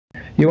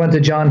You went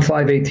to John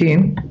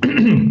 5:18.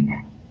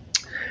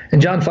 In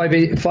John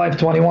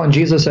 5:21,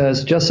 Jesus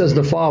says, just as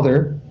the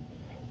Father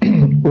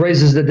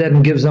raises the dead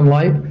and gives them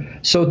life,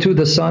 so too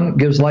the Son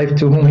gives life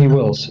to whom he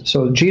wills.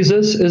 So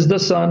Jesus is the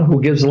Son who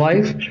gives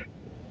life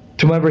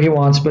to whomever he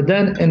wants. But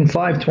then in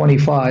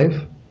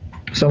 5:25,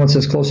 someone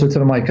says closer to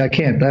the mic. I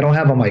can't. I don't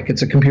have a mic.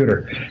 It's a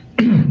computer.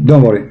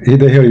 Don't worry.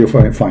 They hear you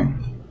fine.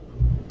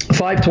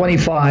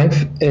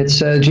 5:25, it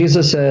says,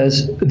 Jesus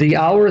says, the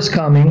hour is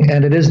coming,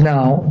 and it is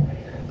now,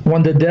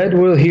 when the dead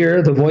will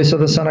hear the voice of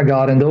the Son of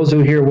God, and those who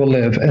hear will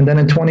live. And then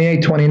in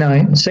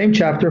 28:29, same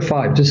chapter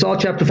 5, just all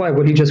chapter 5,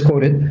 what he just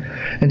quoted.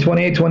 In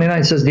 28:29,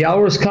 it says, the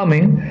hour is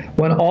coming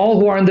when all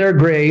who are in their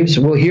graves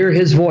will hear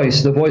his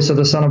voice, the voice of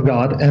the Son of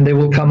God, and they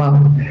will come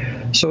out.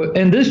 So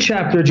in this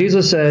chapter,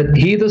 Jesus said,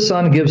 he, the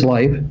Son, gives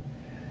life,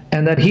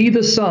 and that he,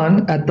 the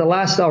Son, at the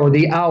last hour,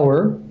 the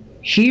hour,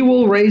 he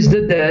will raise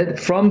the dead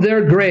from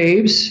their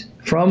graves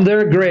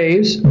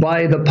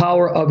by the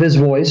power of his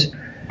voice.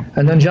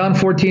 And then John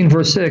 14,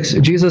 verse 6,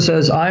 Jesus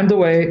says, I am the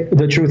way,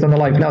 the truth, and the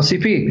life. Now,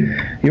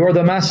 CP, you are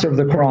the master of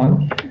the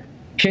Quran.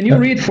 Can you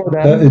read for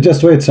them?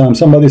 Just wait, Sam.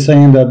 Somebody's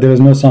saying that there is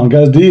no sound.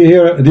 Guys, do you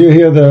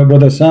hear the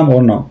brother Sam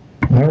or no?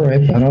 All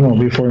right. I don't know.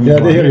 Before we move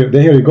on. They hear you.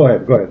 They hear you. Go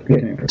ahead.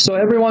 Continue. So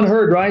everyone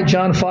heard, right?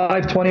 John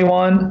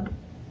 5:21,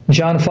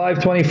 John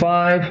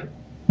 5:25,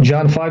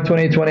 John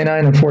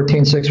 5:28-29, and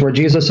 14:6, where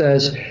Jesus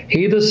says,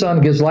 he, the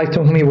Son, gives life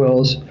to whom he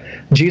wills.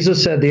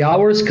 Jesus said, the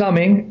hour is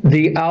coming,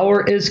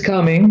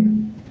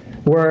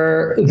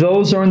 where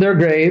those who are in their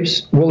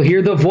graves will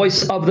hear the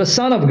voice of the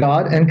Son of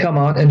God and come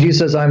out, and Jesus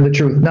says, I am the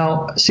truth.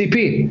 Now,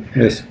 CP,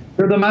 yes,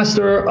 you're the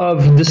master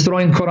of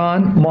destroying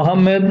Quran.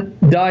 Muhammad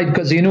died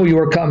because he knew you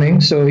were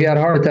coming, so he had a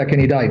heart attack and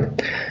he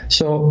died.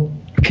 So,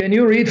 can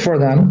you read for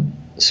them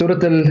Surah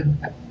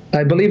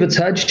I believe it's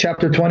Hajj,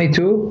 chapter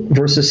 22,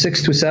 verses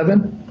 6 to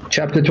 7.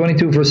 Chapter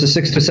 22, verses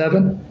 6 to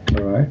 7.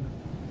 All right.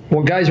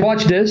 Well, guys,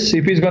 watch this.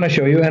 CP is going to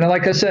show you. And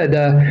like I said,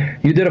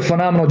 you did a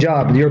phenomenal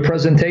job. Your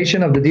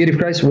presentation of the deity of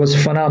Christ was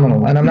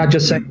phenomenal. And I'm not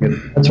just saying it.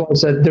 That's why I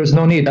said there's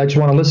no need. I just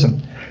want to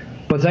listen.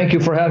 But thank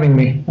you for having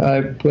me.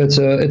 It's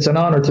an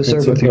honor to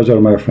serve with you. It's a pleasure,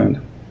 my friend.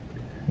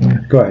 Yeah.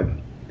 Go ahead.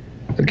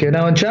 Okay,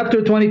 now in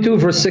chapter 22,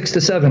 verse 6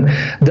 to 7,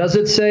 does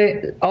it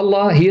say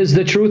Allah, he is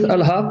the truth,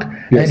 al-haq,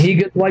 yes, and he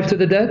gives life to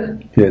the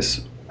dead?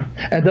 Yes.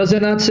 And does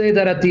it not say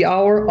that at the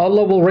hour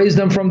Allah will raise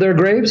them from their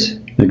graves?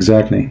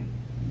 Exactly.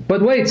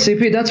 But wait,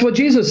 CP, that's what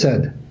Jesus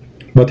said.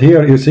 But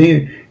here, you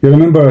see, you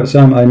remember,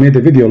 Sam, I made a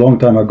video a long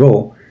time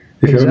ago.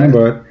 If you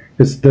remember it,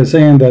 it's the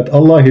saying that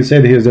Allah, he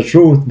said he is the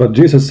truth, but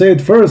Jesus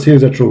said first he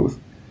is the truth.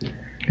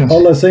 Yes.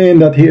 Allah saying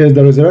that he is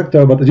the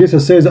resurrector, but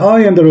Jesus says,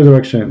 I am the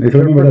resurrection. If you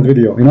remember that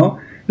video, you know?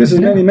 This is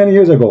many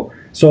years ago.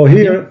 So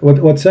here,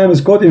 what Sam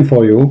is quoting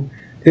for you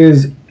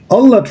is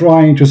Allah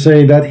trying to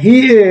say that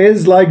he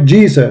is like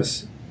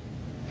Jesus.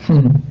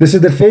 This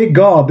is the fake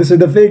God. This is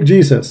the fake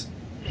Jesus.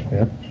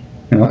 Yeah.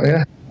 You know?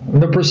 Yeah.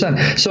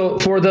 100%. So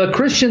for the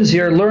Christians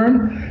here,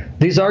 learn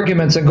these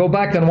arguments and go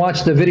back and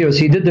watch the videos.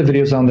 He did the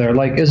videos on there.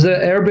 Like, is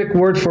the Arabic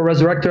word for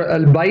resurrector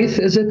al-Baith?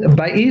 Is it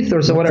Ba'ith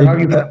or so whatever?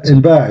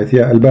 Al-Ba'ith,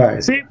 yeah,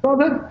 Al-Ba'ith. See,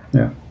 brother?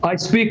 Yeah. I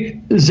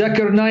speak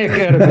Zakarnayak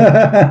Arabic.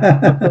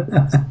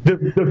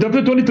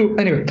 Chapter 22.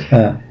 Anyway,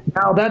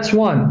 now that's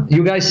one.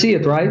 You guys see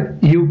it, right?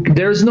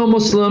 There's no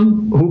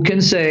Muslim who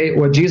can say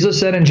what Jesus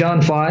said in John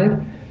 5.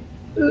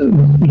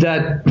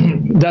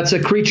 That's a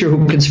creature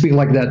who can speak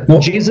like that. No.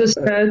 Jesus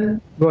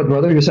said, go ahead,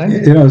 brother, you're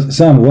saying? You know,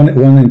 Sam,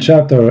 when in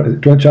chapter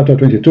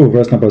 22,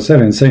 verse number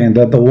 7, saying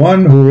that the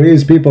one who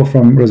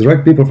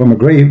resurrect people from a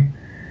grave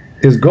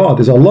is God,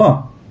 is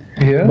Allah.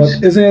 Yes.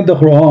 But isn't it the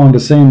Quran, the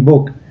same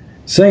book,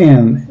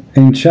 saying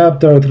in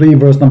chapter 3,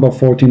 verse number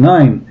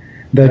 49,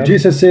 that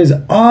Jesus says,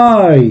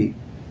 I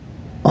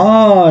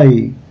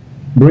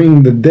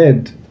bring the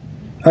dead,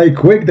 I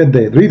quake the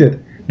dead. Read it.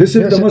 This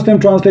is the Muslim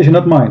translation,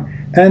 not mine.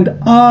 And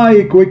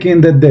I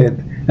quicken the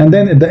dead. And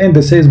then at the end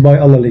it says by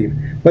Allah leave.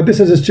 But this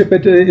is a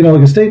stupid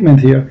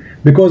statement here,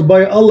 because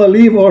by Allah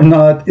leave or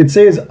not, it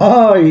says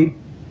I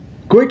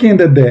quicken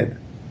the dead.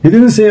 He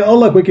didn't say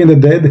Allah quicken the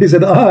dead, he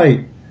said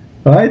I.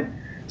 Right?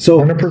 So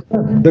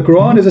 100%. the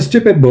Quran is a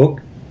stupid book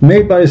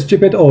made by a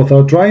stupid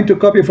author trying to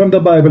copy from the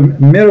Bible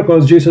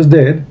miracles Jesus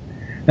did,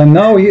 and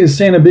now he is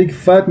saying a big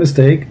fat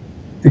mistake,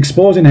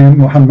 exposing him,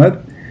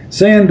 Muhammad,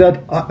 saying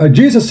that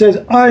Jesus says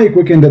I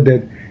quicken the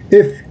dead.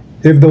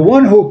 If the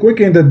one who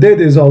quickened the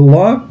dead is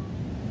Allah,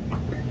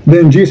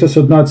 then Jesus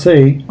should not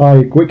say,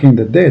 I quicken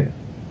the dead.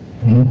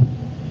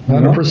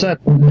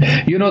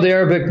 100%. You know the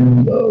Arabic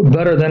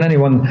better than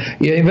anyone.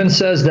 It even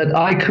says that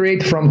I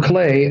create from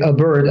clay a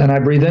bird and I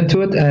breathe into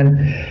it and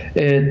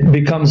it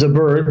becomes a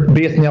bird.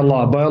 Bi'ithni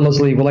Allah, by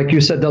Allah's leave. Like you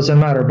said, doesn't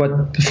matter.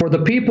 But for the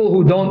people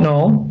who don't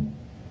know,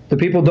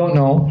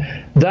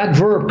 that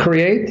verb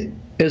create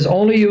is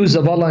only used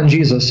of Allah and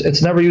Jesus.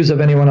 It's never used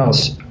of anyone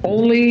else.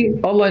 Only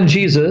Allah and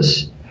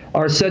Jesus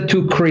are said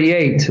to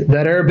create,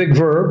 that Arabic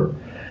verb,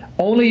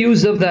 only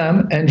used of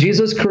them, and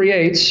Jesus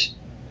creates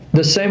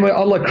the same way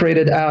Allah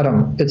created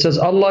Adam. It says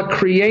Allah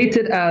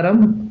created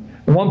Adam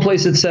In one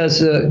place it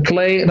says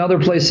clay, another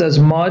place says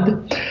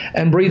mud,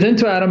 and breathe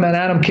into Adam, and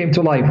Adam came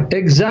to life.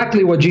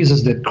 Exactly what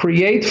Jesus did.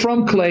 Create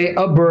from clay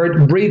a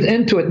bird, breathe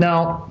into it.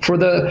 Now, for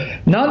the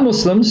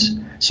non-Muslims,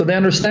 so they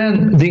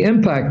understand the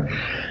impact,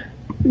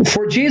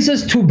 for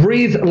Jesus to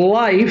breathe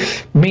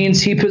life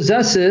means he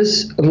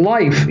possesses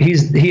life.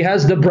 He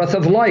has the breath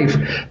of life,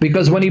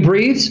 because when he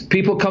breathes,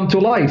 people come to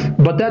life.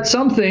 But that's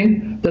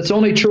something that's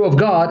only true of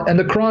God, and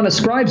the Quran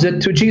ascribes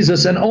it to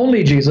Jesus and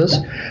only Jesus.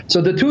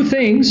 So the two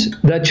things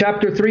that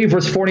chapter 3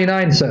 verse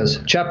 49 says,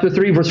 chapter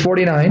 3 verse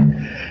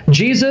 49,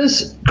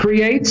 Jesus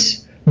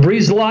creates,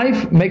 breathes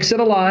life, makes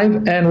it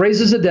alive, and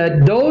raises the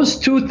dead. Those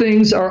two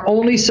things are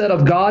only said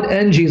of God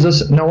and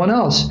Jesus, no one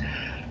else.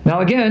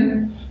 Now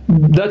again,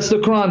 that's the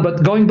Quran,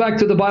 but going back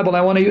to the Bible,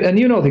 I want to, and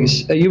you know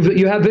these,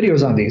 you have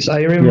videos on these,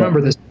 I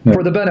remember this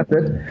for the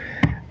benefit.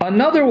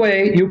 Another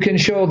way you can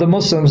show the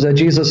Muslims that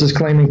Jesus is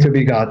claiming to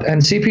be God, and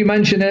CP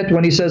mentioned it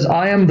when he says,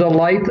 I am the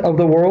light of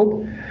the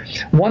world.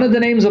 One of the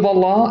names of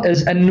Allah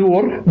is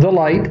An-Nur, the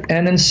light,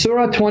 and in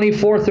Surah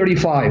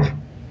 24:35,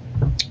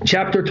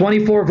 chapter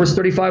 24 verse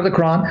 35 of the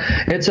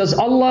Quran, it says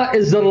Allah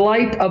is the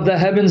light of the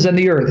heavens and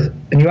the earth.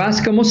 And you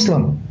ask a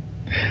Muslim,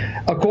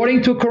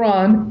 according to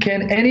Quran,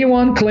 can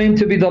anyone claim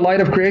to be the light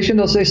of creation?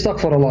 They'll say,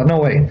 astaghfirullah, no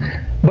way.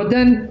 But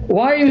then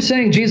why are you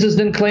saying Jesus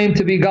didn't claim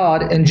to be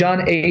God in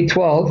John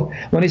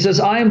 8:12 when he says,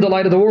 I am the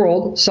light of the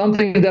world,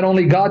 something that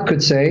only God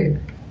could say?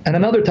 And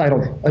another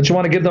title, I just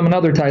want to give them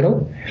another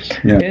title.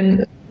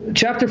 In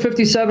chapter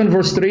 57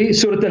 verse 3,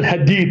 Surah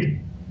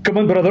Al-Hadid, come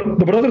on brother,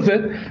 the brother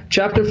said,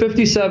 chapter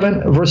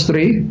 57 verse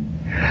 3,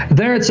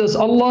 there it says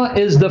Allah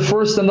is the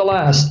first and the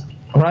last,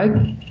 right?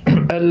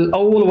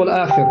 Al-awwal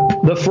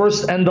wal-akhir, the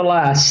first and the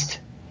last.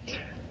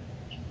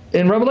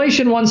 In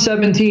Revelation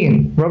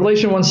 1:17,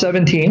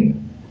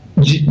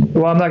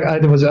 well,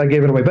 I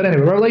gave it away, but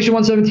anyway, Revelation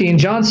 1:17,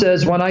 John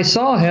says, when I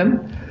saw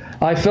him,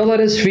 I fell at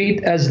his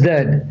feet as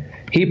dead.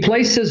 He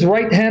placed his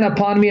right hand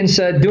upon me and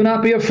said, do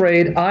not be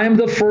afraid, I am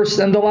the first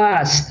and the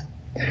last.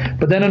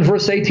 But then in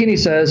verse 18 he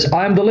says,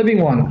 I am the living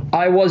one.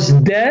 I was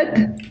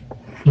dead,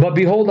 but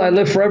behold, I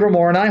live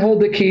forevermore, and I hold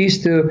the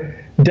keys to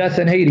death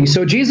and Hades.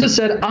 So Jesus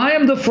said, I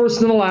am the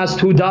first and the last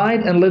who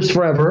died and lives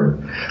forever.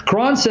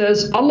 Quran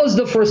says Allah is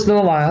the first and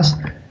the last.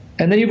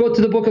 And then you go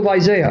to the book of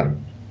Isaiah.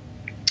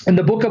 In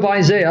the book of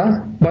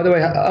Isaiah, by the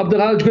way,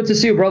 Abdul, good to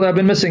see you, brother, I've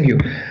been missing you.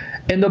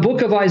 In the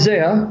book of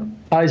Isaiah,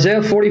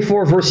 Isaiah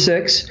 44 verse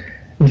 6,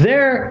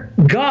 there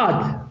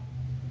God,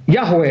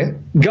 Yahweh,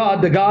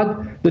 God,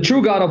 the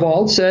true God of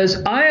all,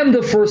 says, I am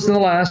the first and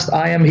the last,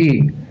 I am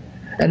He.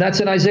 And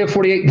that's in Isaiah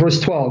 48 verse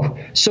 12.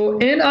 So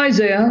in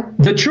Isaiah,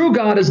 the true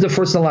God is the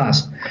first and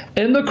last.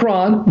 In the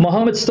Quran,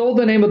 Muhammad stole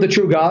the name of the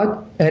true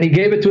God and he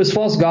gave it to his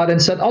false God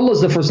and said Allah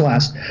is the first and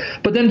last.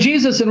 But then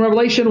Jesus in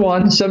Revelation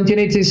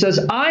 1:17-18 says,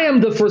 I am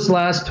the first and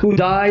last who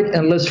died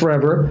and lives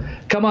forever.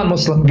 Come on,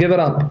 Muslim, give it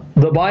up.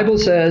 The Bible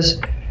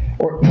says,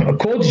 or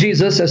quotes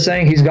Jesus as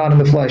saying he's God in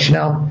the flesh.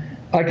 Now,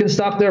 I can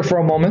stop there for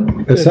a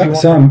moment.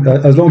 Sam,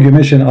 as long as you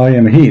mention I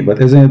am He,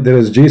 but isn't it there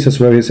is Jesus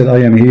where he said I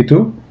am He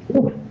too?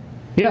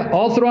 Yeah,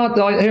 all throughout.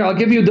 Here, I'll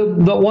give you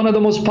the one of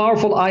the most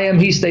powerful I am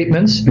He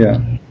statements.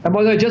 Yeah. And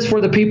by the way, just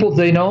for the people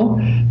they know,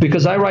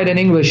 because I write in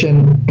English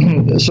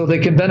and so they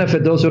can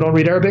benefit those who don't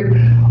read Arabic.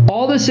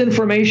 All this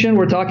information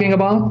we're talking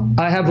about,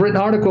 I have written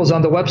articles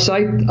on the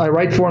website. I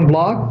write for and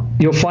blog.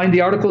 You'll find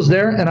the articles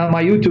there and on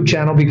my YouTube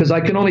channel because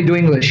I can only do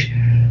English.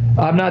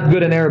 I'm not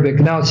good in Arabic.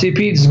 Now,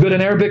 CP is good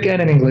in Arabic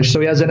and in English, so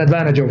he has an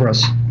advantage over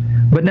us.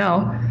 But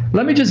now,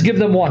 let me just give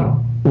them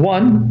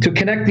one to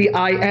connect the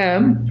I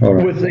am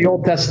with the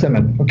Old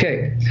Testament.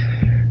 Okay.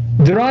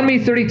 Deuteronomy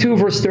 32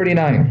 verse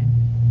 39.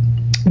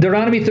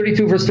 Deuteronomy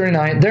 32 verse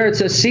 39. There it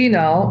says, see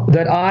now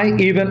that I,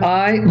 even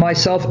I,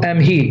 myself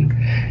am He.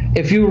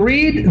 If you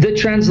read the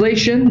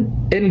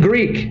translation in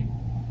Greek,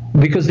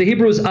 because the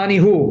Hebrew is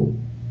anihu,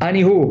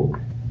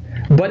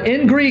 but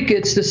in Greek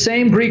it's the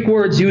same Greek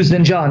words used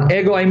in John,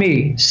 ego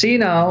eimi. See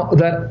now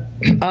that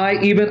I,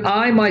 even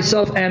I,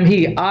 myself am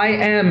He. I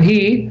am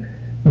He.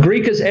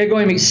 Greek is ego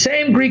eimi.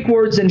 Same Greek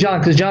words in John,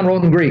 because John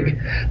wrote in Greek.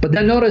 But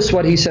then notice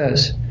what he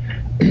says.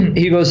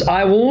 He goes,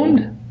 I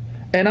wound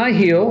and I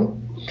heal.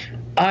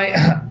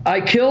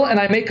 I kill and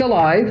I make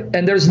alive,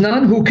 and there's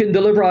none who can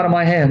deliver out of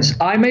my hands.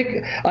 I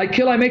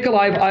kill, I make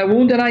alive, I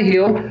wound and I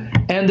heal,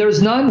 and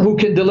there's none who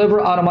can deliver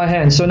out of my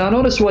hands. So now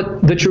notice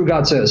what the true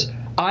God says.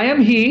 I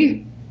am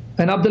He,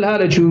 and Abdul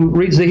Hadid, who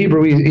reads the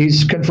Hebrew,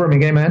 he's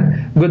confirming,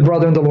 amen, good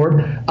brother in the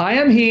Lord. I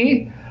am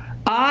He,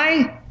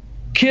 I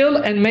kill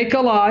and make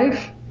alive,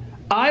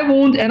 I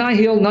wound and I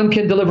heal, none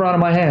can deliver out of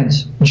my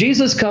hands.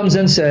 Jesus comes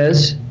and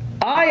says,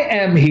 I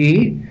am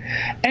He,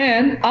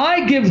 and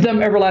I give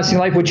them everlasting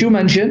life, which you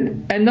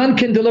mentioned, and none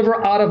can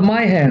deliver out of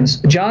my hands.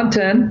 John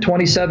 10,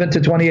 27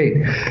 to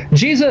 28.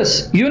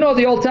 Jesus, you know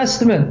the Old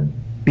Testament.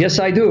 Yes,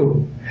 I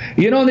do.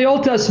 You know, in the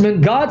Old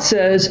Testament, God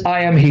says,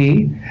 I am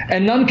He,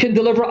 and none can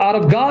deliver out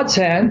of God's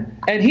hand,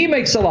 and He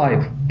makes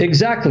alive.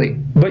 Exactly.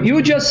 But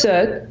you just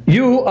said,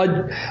 you,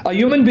 a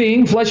human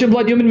being, flesh and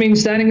blood human being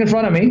standing in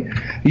front of me,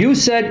 you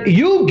said,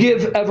 you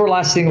give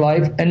everlasting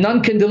life, and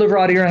none can deliver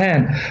out of your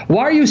hand.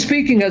 Why are you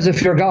speaking as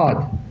if you're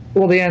God?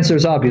 Well, the answer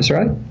is obvious,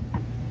 right?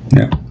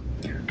 Yeah.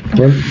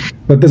 Well,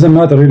 but it doesn't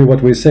matter really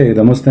what we say.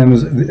 The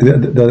Muslims,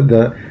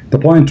 the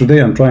point today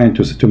I'm trying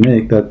to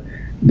make, that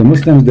the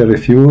Muslims, they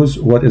refuse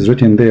what is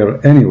written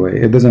there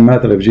anyway. It doesn't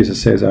matter if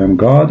Jesus says I am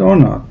God or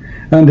not,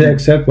 and they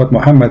accept what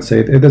Muhammad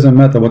said. It doesn't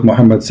matter what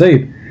Muhammad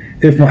said.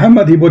 If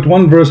Muhammad, he put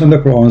one verse in the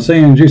Quran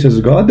saying Jesus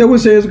is God, they will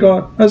say it's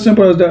God. As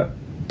simple as that.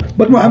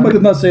 But Muhammad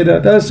did not say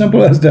that. As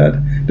simple as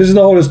that. This is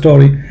the whole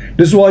story.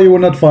 This is why you will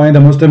not find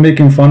a Muslim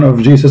making fun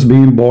of Jesus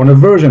being born a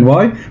virgin.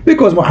 Why?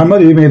 Because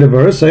Muhammad, he made a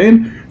verse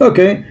saying,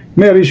 okay,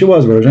 Mary, she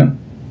was virgin.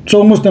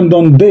 So Muslims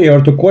don't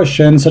dare to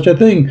question such a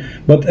thing.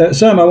 But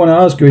Sam, I want to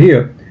ask you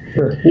here,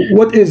 sure,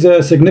 what is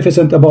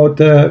significant about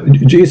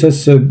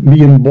Jesus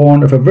being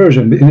born of a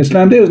virgin? In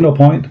Islam, there is no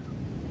point.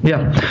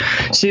 Yeah.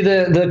 See,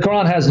 the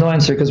Quran has no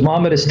answer, because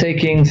Muhammad is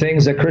taking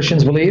things that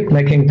Christians believe,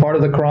 making part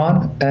of the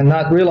Quran, and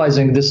not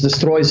realizing this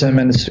destroys him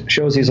and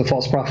shows he's a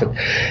false prophet.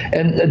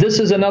 And this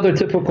is another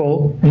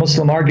typical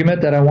Muslim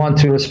argument that I want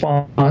to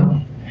respond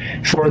on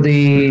for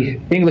the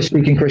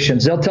English-speaking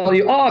Christians. They'll tell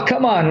you, oh,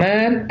 come on,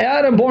 man,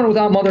 Adam born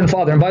without mother and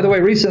father. And by the way,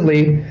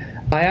 recently,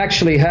 I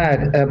actually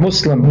had a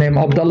Muslim named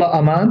Abdullah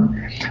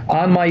Aman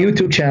on my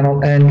YouTube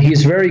channel, and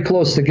he's very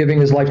close to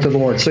giving his life to the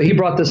Lord. So he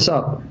brought this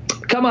up.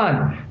 Come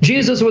on,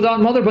 Jesus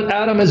without mother, but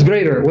Adam is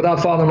greater without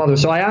father and mother.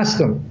 So I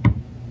asked him,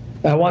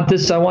 I want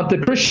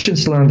the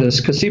Christians to learn this,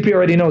 because CP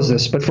already knows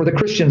this, but for the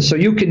Christians, so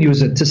you can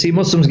use it to see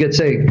Muslims get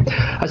saved.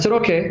 I said,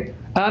 okay,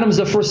 Adam's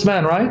the first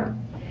man, right?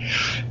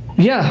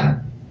 Yeah.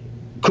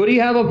 Could he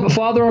have a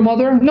father or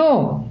mother?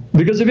 No,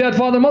 because if he had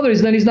father and mother,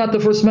 then he's not the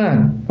first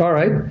man. All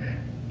right.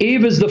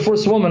 Eve is the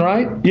first woman,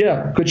 right?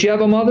 Yeah. Could she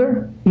have a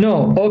mother?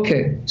 No.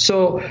 Okay.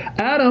 So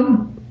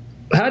Adam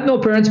had no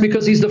parents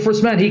because he's the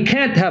first man. He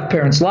can't have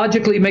parents.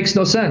 Logically, it makes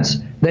no sense.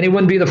 Then he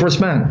wouldn't be the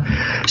first man.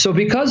 So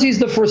because he's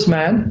the first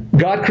man,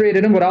 God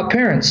created him without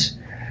parents.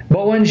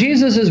 But when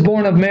Jesus is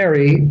born of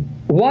Mary,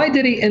 why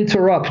did he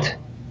interrupt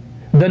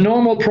the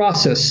normal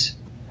process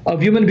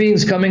of human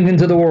beings coming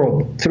into the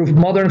world through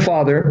mother and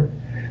father?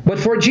 But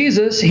for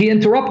Jesus, he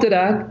interrupted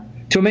that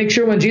to make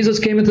sure when Jesus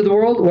came into the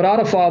world without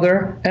a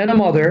father and a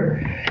mother,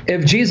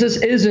 if Jesus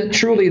isn't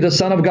truly the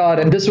Son of God,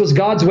 and this was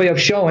God's way of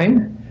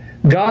showing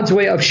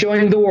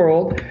the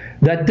world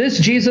that this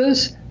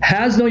Jesus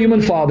has no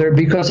human father,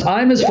 because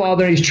I'm his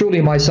father and he's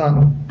truly my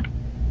son.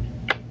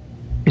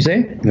 You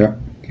see? Yeah.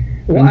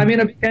 Well, I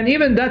mean, and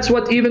even that's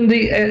what even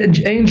the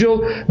angel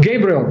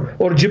Gabriel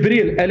or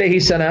Jibril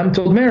alayhi salam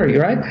told Mary,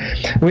 right?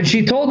 When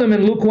she told him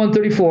in Luke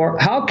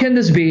 1:34, how can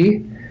this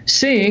be,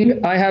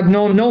 seeing I have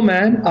known no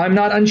man, I'm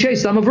not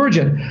unchaste, I'm a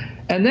virgin.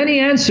 And then he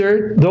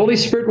answered, the Holy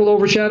Spirit will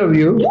overshadow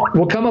you,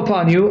 will come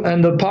upon you,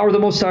 and the power of the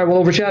Most High will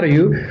overshadow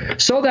you,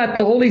 so that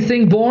the holy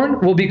thing born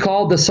will be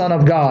called the Son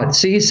of God.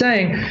 See, he's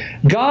saying,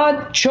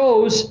 God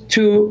chose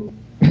to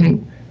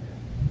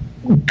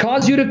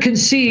cause you to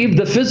conceive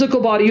the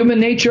physical body, human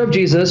nature of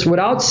Jesus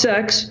without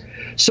sex,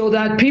 so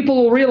that people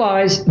will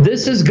realize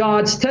this is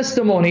God's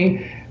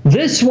testimony.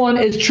 This one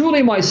is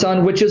truly my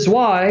son, which is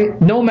why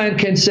no man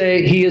can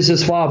say he is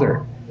his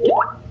father.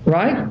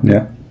 Right?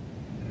 Yeah.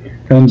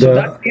 And so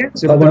that's the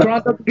answer. The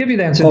Quran doesn't give you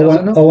the answer.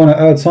 I want to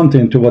add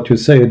something to what you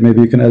said.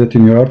 Maybe you can add it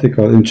in your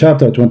article. In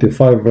chapter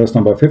 25, verse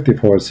number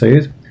 54, it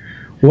says,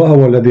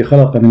 وَهُوَ الَّذِي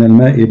خَلَقَ مِنَ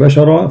الْمَاءِ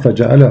بَشَرًا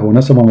فَجَعَلَهُ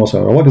نَسَبًا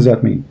وَصَهْرًا. What does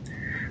that mean?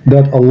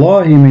 That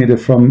Allah, he made it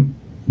from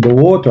the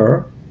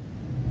water,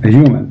 a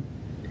human,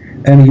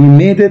 and he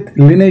made it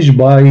lineage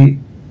by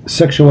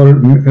sexual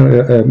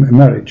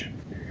marriage.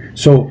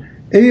 So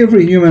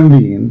every human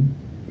being,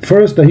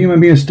 first the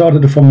human being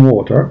started from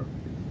water,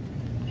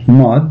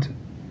 mud,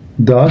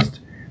 dust,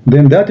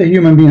 then that a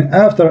human being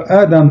after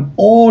Adam,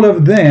 all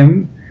of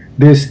them,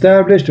 they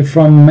established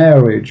from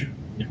marriage.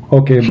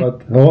 Okay,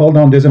 but hold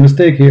on, there's a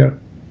mistake here.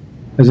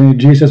 Isn't it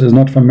Jesus is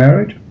not from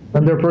marriage?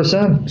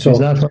 100%. So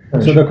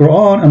the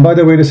Quran, and by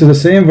the way, this is the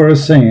same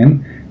verse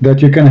saying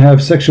that you can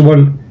have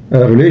sexual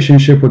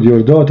relationship with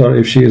your daughter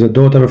if she is a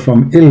daughter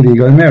from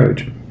illegal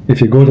marriage. If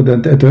you go to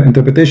the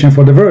interpretation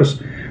for the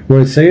verse,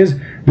 where it says,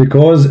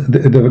 because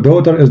the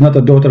daughter is not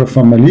a daughter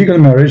from a legal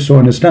marriage, so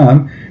in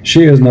Islam,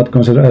 she is not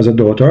considered as a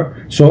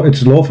daughter, so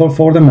it's lawful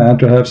for the man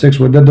to have sex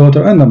with the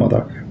daughter and the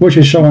mother, which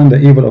is showing the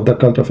evil of the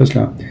cult of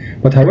Islam.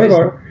 But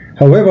however,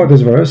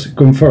 this verse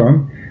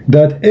confirms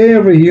that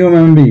every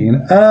human being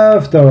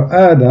after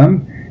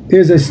Adam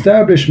is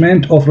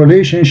establishment of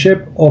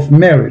relationship of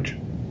marriage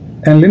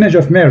and lineage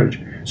of marriage.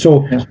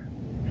 So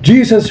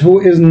Jesus, who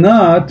is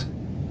not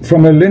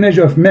from a lineage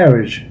of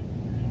marriage,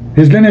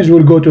 his lineage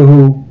will go to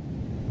who?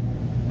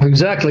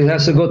 Exactly, it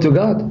has to go to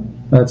God.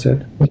 That's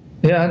it.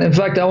 Yeah, and in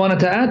fact, I wanted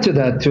to add to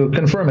that to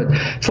confirm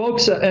it,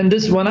 folks. And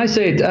this, when I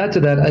say to add to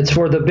that, it's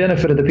for the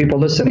benefit of the people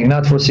listening,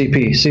 not for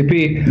CP.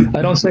 CP,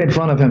 I don't say in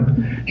front of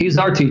him. He's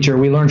our teacher.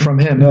 We learn from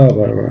him.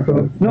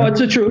 No, it's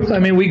the truth. I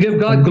mean, we give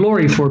God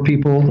glory for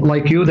people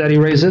like you that He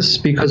raises,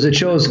 because it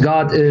shows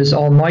God is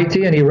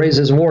almighty and He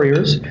raises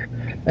warriors.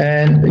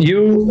 And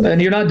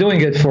you're not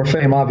doing it for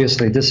fame,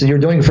 obviously. You're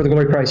doing it for the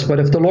glory of Christ.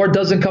 But if the Lord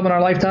doesn't come in our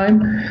lifetime,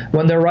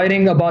 when they're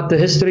writing about the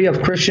history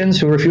of Christians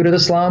who refuted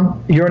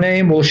Islam, your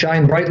name will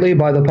shine brightly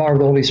by the power of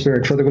the Holy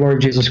Spirit for the glory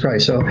of Jesus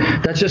Christ. So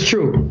that's just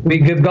true. We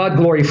give God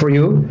glory for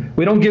you.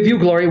 We don't give you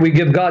glory. We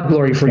give God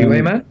glory for you.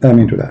 Amen?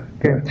 Amen to that.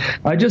 Okay.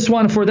 I just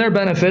want, for their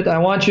benefit, I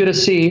want you to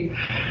see.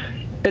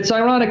 It's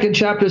ironic in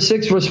chapter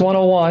 6, verse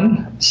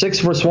 101, 6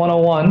 verse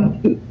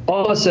 101,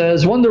 Allah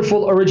says,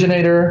 wonderful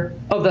originator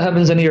of the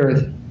heavens and the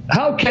earth.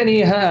 How can He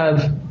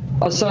have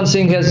a son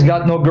seeing he has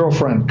got no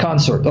girlfriend,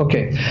 consort?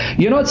 Okay.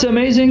 You know what's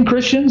amazing,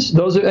 Christians?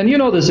 And you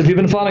know this, if you've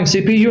been following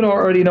CP, you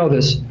already know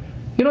this.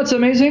 You know what's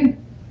amazing?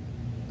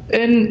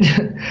 In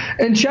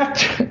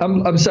chapter,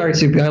 I'm sorry,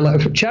 CP, I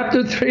left.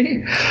 Chapter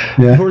 3,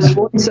 verse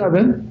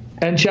 47,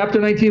 and chapter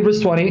 19, verse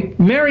 20,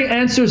 Mary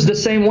answers the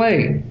same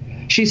way.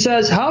 She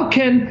says, how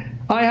can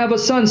I have a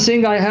son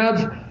seeing I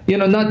have,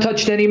 not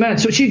touched any man?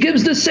 So she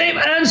gives the same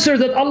answer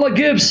that Allah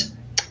gives.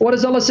 What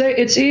does Allah say?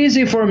 It's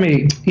easy for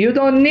me. You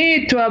don't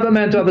need to have a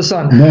man to have a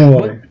son. No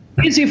way.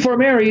 But easy for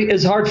Mary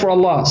is hard for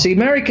Allah. See,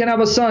 Mary can have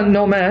a son,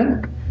 no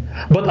man.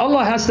 But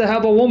Allah has to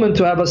have a woman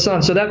to have a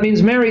son. So that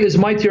means Mary is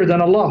mightier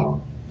than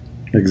Allah.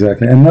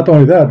 Exactly. And not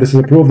only that, this is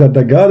a proof that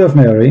the God of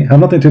Mary has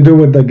nothing to do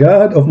with the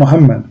God of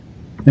Muhammad.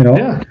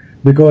 Yeah.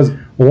 Because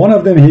one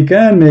of them, He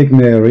can make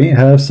Mary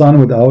have son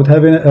without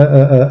having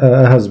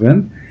a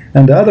husband,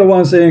 and the other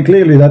one saying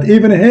clearly that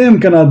even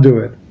him cannot do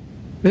it.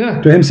 Yeah.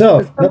 To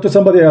himself, not to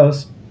somebody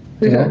else.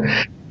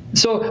 Yeah.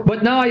 So,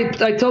 but now I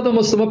tell the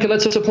Muslim, okay,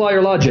 let's apply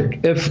your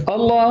logic. If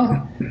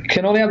Allah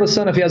can only have a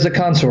son if He has a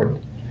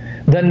consort,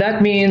 then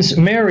that means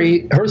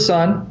Mary, her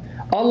son,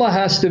 Allah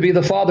has to be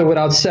the father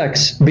without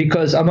sex,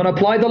 because I'm going to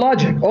apply the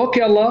logic.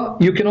 Okay, Allah,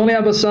 you can only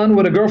have a son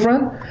with a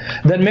girlfriend,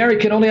 then Mary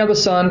can only have a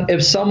son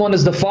if someone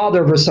is the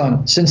father of her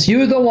son. Since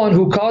you're the one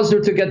who caused her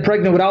to get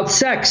pregnant without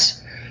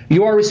sex,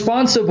 you are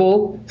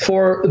responsible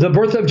for the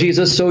birth of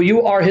Jesus, so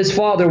you are His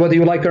father, whether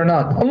you like it or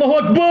not. Allahu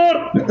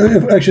Akbar!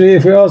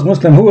 If we ask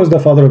Muslim, who is the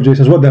father of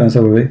Jesus, what the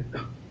answer will be?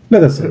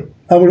 Let us see.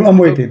 I'm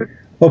waiting.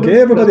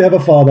 Okay, everybody have a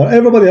father.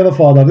 Everybody have a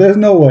father. There's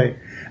no way.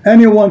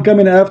 Anyone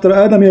coming after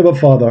Adam, you have a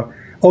father.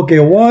 Okay,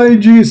 why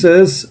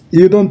Jesus?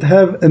 You don't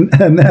have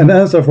an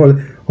answer for it.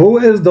 Who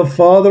is the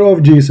father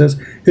of Jesus?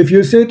 If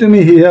you say to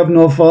me He have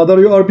no father,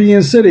 you are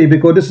being silly,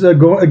 because this is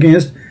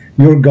against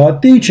your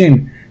God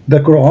teaching. The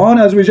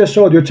Quran, as we just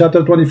showed you,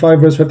 chapter 25,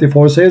 verse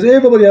 54, says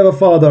everybody have a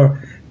father.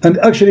 And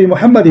actually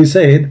Muhammad, he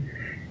said,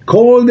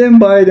 call them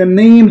by the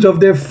names of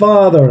their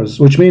fathers,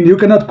 which means you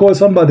cannot call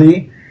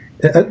somebody,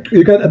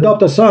 you can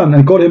adopt a son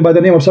and call him by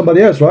the name of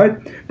somebody else, right?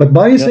 But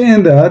by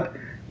saying that,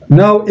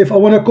 now if I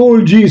want to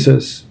call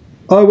Jesus,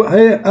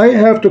 I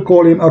have to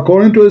call him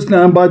according to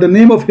Islam by the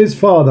name of his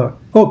father.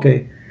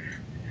 Okay,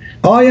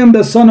 I am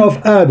the son of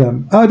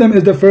Adam. Adam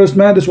is the first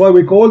man. That's why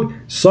we called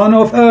son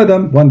of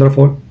Adam.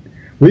 Wonderful.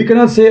 We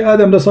cannot say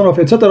Adam the son of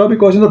etc.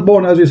 because he's not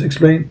born, as you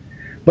explained.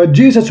 But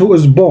Jesus, who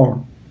is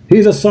born,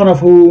 he's a son of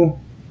who?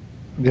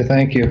 Yeah,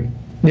 thank you.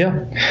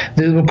 Yeah,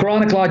 the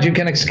Quranic logic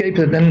can escape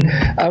it. And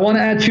I want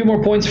to add a few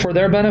more points for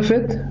their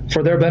benefit.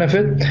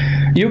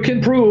 You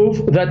can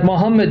prove that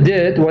Muhammad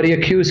did what he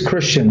accused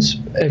Christians.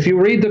 If you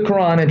read the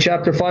Quran in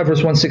chapter 5, verse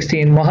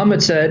 116,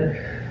 Muhammad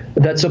said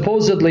that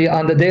supposedly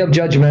on the day of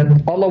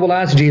judgment, Allah will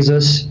ask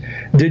Jesus,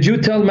 did you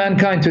tell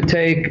mankind to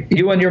take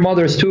you and your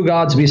mothers two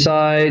gods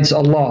besides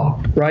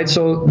Allah? Right?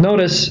 So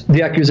notice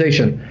the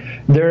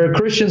accusation. There are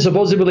Christians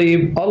supposed to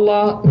believe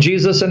Allah,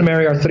 Jesus, and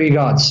Mary are three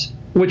gods,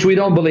 which we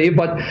don't believe.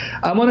 But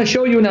I want to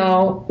show you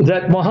now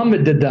that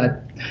Muhammad did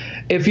that.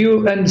 If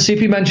you, and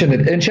CP mentioned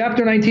it, in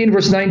chapter 19,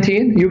 verse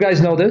 19, you guys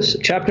know this,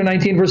 chapter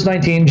 19, verse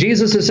 19,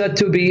 Jesus is said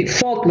to be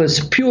faultless,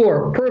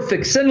 pure,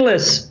 perfect,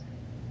 sinless,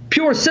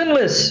 pure,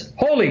 sinless,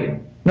 holy,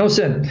 no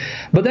sin.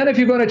 But then if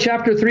you go to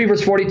chapter 3,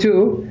 verse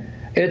 42,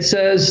 it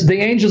says, the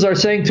angels are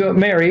saying to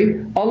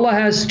Mary, Allah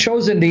has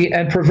chosen thee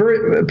and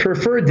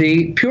preferred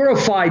thee,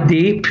 purified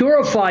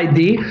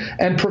thee,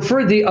 and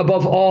preferred thee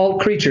above all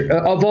creatures,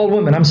 of all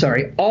women,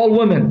 all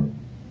women.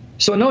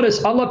 So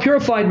notice, Allah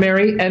purified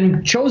Mary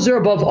and chose her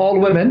above all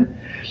women.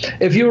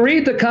 If you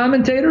read the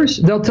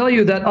commentators, they'll tell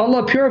you that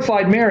Allah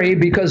purified Mary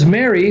because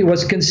Mary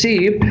was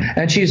conceived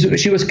and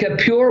she was kept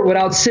pure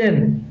without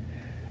sin.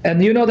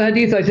 And you know the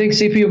hadith, I think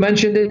CPU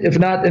mentioned it, if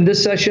not in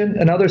this session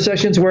and other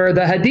sessions, where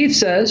the hadith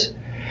says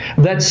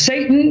that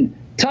Satan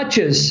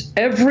touches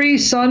every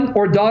son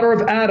or daughter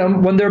of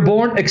Adam when they're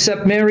born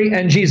except Mary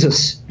and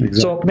Jesus. Exactly.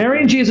 So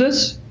Mary and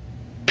Jesus,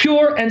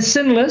 pure and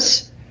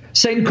sinless,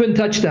 Satan couldn't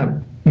touch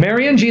them.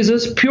 Mary and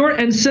Jesus, pure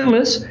and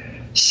sinless,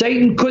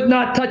 Satan could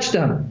not touch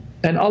them.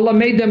 And Allah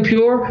made them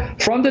pure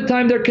from the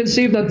time they're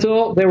conceived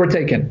until they were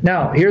taken.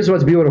 Now, here's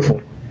what's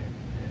beautiful.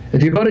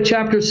 If you go to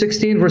chapter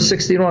 16, verse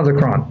 61 of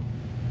the Quran,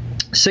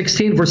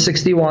 16 verse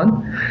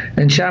 61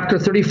 and chapter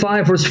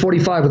 35 verse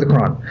 45 of the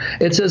Quran.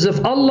 It says,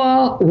 if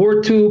Allah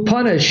were to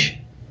punish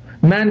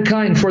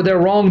mankind for their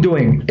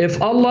wrongdoing,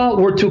 if Allah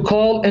were to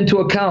call into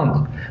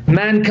account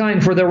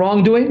mankind for their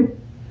wrongdoing,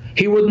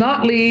 He would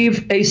not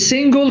leave a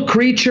single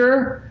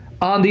creature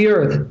on the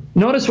earth.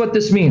 Notice what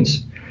this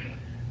means.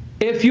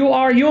 If you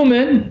are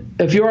human,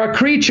 if you are a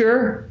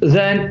creature,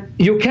 then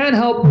you can't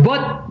help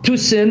but to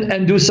sin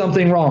and do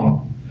something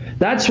wrong.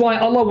 That's why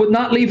Allah would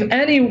not leave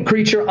any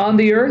creature on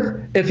the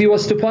earth if He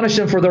was to punish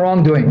them for their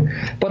wrongdoing.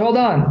 But hold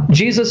on,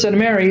 Jesus and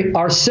Mary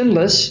are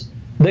sinless.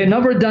 They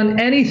never done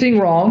anything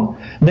wrong.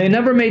 They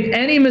never made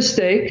any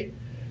mistake.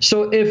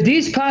 So if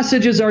these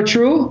passages are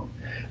true,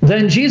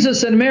 then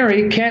Jesus and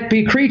Mary can't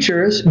be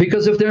creatures,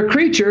 because if they're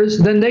creatures,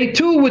 then they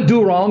too would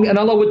do wrong and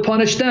Allah would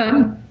punish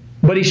them,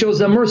 but He shows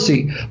them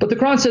mercy. But the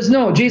Quran says,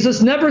 no,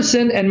 Jesus never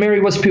sinned and Mary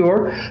was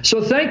pure.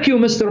 So thank you,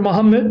 Mr.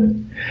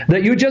 Muhammad,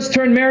 that you just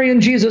turned Mary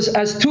and Jesus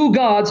as two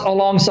gods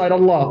alongside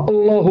Allah.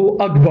 Allahu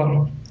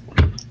Akbar.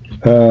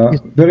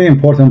 Very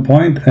important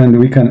point, and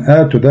we can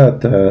add to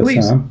that,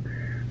 Sam.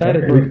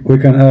 We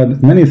can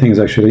add many things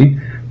actually,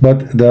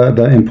 but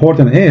the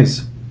important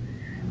is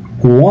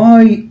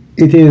why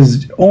it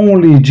is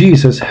only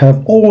Jesus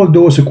have all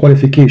those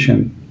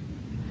qualifications.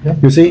 Yeah.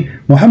 You see,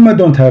 Muhammad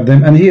don't have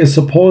them, and he is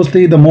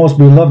supposedly the most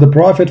beloved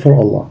prophet for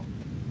Allah.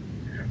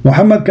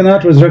 Muhammad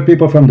cannot resurrect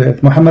people from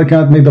death. Muhammad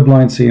cannot make the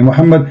blind see.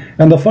 Muhammad,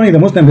 and the funny, the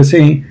Muslims, they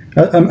say,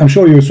 I'm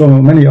sure you saw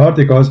many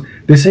articles,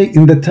 they say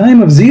in the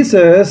time of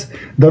Jesus,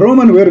 the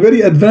Romans were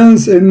very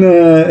advanced in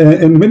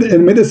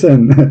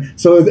medicine.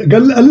 So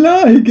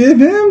Allah, He gave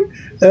him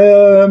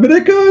a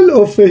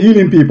miracle of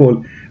healing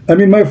people. I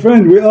mean, my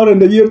friend, we are in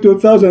the year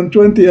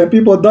 2020 and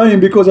people are dying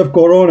because of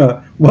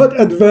Corona. What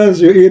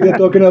advance you either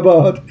talking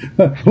about?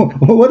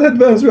 What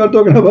advance we are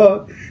talking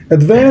about?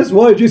 Advance?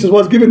 Why Jesus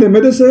was given the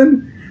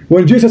medicine?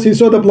 When Jesus, He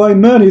saw the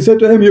blind man, He said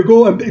to him, you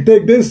go and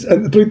take this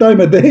and 3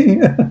 times a day.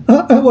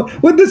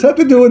 What does have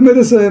to do with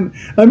medicine?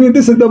 I mean,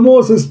 this is the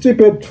most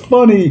stupid,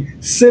 funny,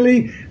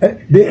 silly.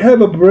 They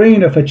have a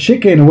brain of a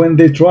chicken when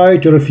they try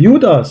to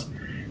refute us.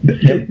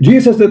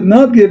 Jesus did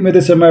not give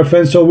medicine, my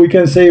friend, so we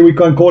can say, we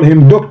can call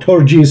Him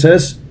Dr.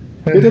 Jesus.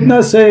 He did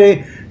not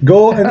say,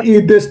 go and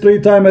eat this 3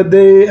 times a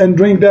day and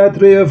drink that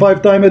 3 or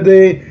 5 times a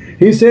day.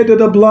 He said to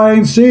the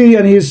blind, see,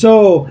 and he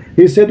saw.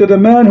 He said to the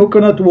man who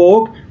cannot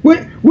walk,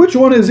 which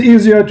one is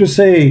easier to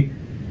say?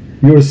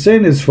 Your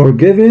sin is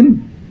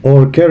forgiven,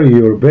 or carry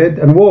your bed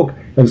and walk?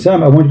 And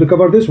Sam, I want you to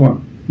cover this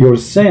one. Your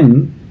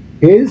sin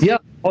is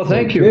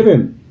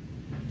forgiven.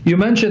 You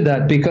mentioned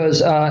that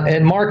because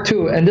in Mark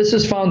 2, and this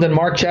is found in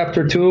Mark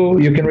chapter 2,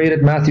 you can read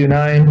it, Matthew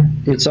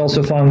 9, it's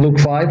also found in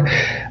Luke 5.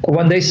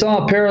 When they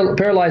saw a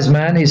paralyzed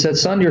man, He said,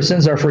 son, your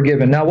sins are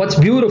forgiven. Now what's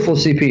beautiful,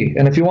 CP,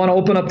 and if you want to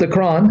open up the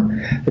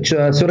Quran, it's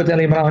Surah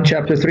Al-Imran,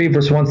 chapter 3,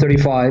 verse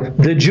 135,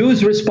 the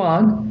Jews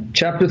respond,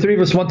 chapter 3,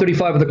 verse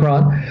 135 of the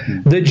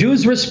Quran, the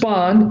Jews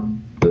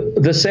respond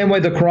the same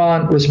way the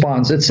Quran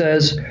responds. It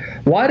says,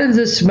 why did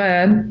this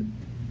man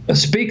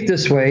speak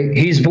this way?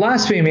 He's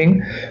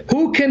blaspheming.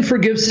 Who can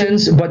forgive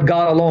sins but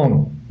God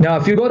alone? Now,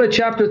 if you go to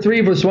chapter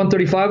 3, verse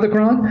 135 of the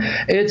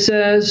Quran, it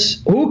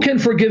says, who can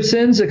forgive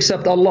sins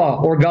except Allah,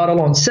 or God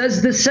alone?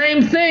 Says the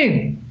same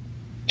thing.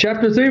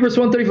 Chapter 3, verse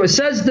 135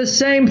 says the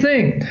same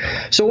thing.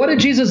 So what did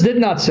Jesus did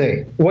not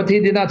say? What He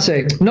did not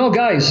say? No,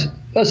 guys,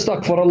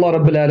 astaghfirullah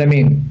rabbil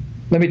alameen.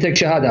 Let me take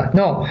shahada.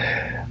 No,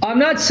 I'm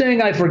not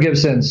saying I forgive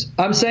sins.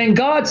 I'm saying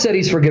God said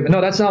He's forgiven. No,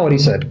 that's not what He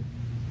said.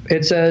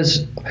 It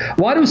says,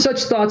 why do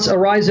such thoughts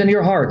arise in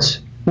your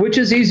hearts? Which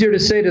is easier to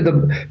say to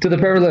the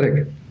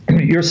paralytic?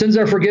 Your sins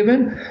are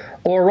forgiven,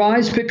 or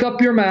rise, pick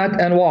up your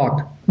mat and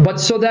walk. But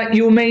so that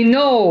you may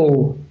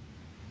know,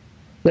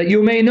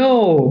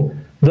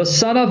 the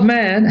Son of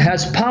Man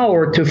has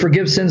power to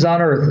forgive sins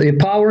on earth. The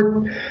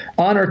power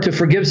on earth to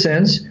forgive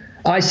sins.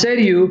 I say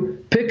to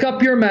you, pick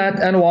up your mat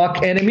and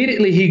walk. And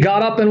immediately he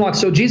got up and walked.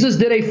 So Jesus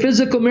did a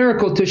physical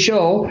miracle to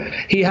show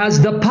He has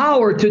the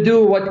power to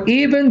do what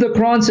even the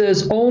Quran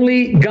says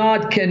only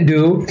God can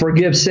do,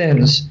 forgive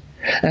sins.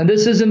 And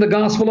this is in the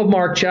Gospel of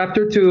Mark,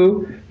 chapter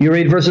 2. You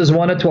read verses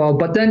 1 to 12.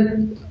 But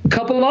then a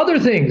couple of other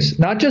things,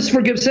 not just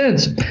forgive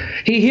sins.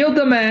 He healed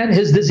the man,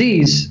 his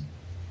disease.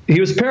 He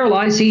was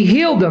paralyzed. He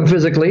healed them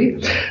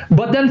physically.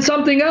 But then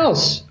something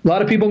else. A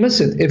lot of people miss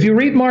it. If you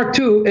read Mark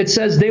 2, it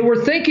says they were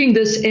thinking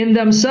this in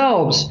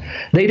themselves.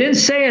 They didn't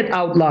say it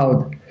out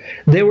loud.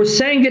 They were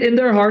saying it in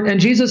their heart. And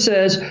Jesus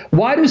says,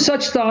 why do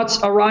such thoughts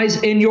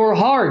arise in your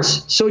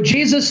hearts? So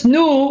Jesus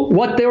knew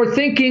what they were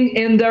thinking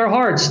in their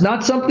hearts,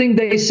 not something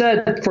they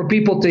said for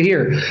people to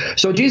hear.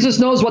 So Jesus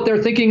knows what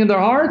they're thinking in their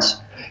hearts.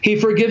 He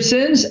forgives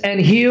sins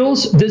and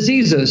heals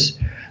diseases.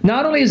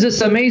 Not only is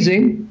this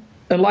amazing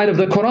in light of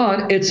the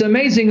Quran, it's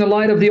amazing in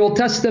light of the Old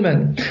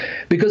Testament.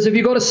 Because if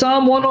you go to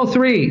Psalm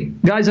 103,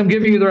 guys, I'm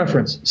giving you the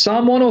reference.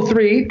 Psalm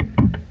 103,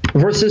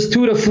 verses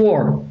 2 to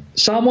 4.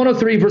 Psalm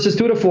 103, verses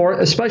 2 to 4,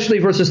 especially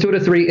verses 2 to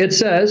 3, it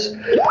says,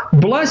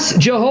 bless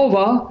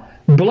Jehovah,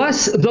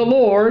 bless the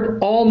Lord,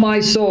 all my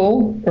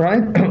soul,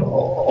 right?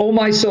 O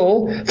my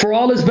soul, for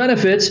all His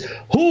benefits,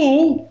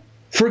 who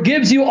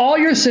forgives you all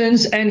your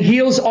sins and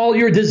heals all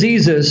your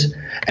diseases,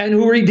 and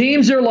who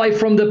redeems your life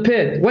from the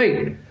pit.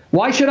 Wait,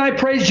 why should I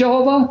praise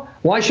Jehovah?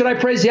 Why should I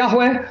praise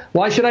Yahweh?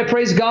 Why should I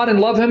praise God and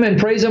love Him and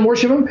praise Him,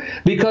 worship Him?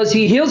 Because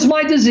He heals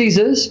my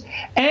diseases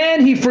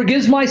and He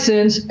forgives my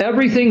sins,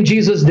 everything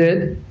Jesus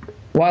did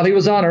while He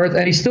was on earth,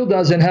 and He still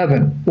does in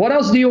heaven. What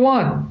else do you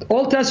want?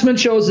 Old Testament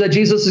shows that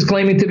Jesus is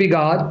claiming to be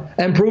God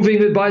and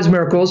proving it by His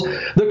miracles.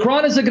 The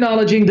Quran is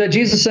acknowledging that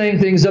Jesus is saying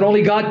things that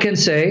only God can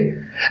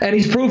say, and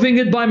He's proving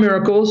it by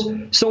miracles.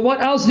 So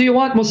what else do you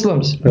want,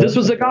 Muslims? This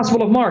was the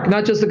Gospel of Mark,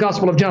 not just the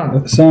Gospel of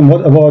John. Sam,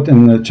 what about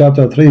in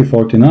chapter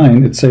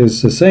 3:49? It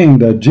says saying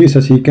that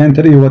Jesus, He can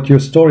tell you what you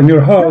store in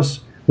your house,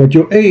 what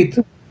you ate.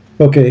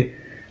 Okay,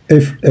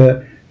 if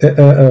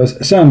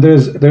Sam,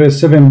 there is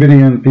 7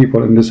 billion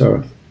people in this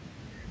earth.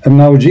 And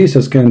now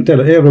Jesus can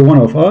tell every one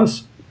of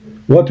us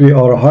what we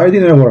are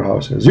hiding in our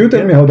houses. You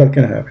tell me how that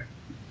can happen.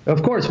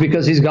 Of course,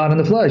 because He's God in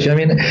the flesh. I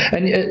mean,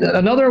 and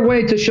another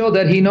way to show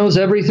that He knows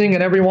everything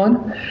and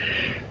everyone,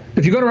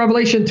 if you go to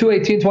Revelation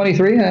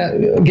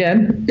 2:18-23,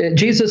 again,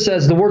 Jesus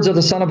says the words of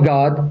the Son of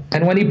God,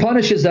 and when He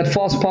punishes that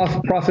false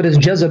prophet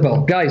is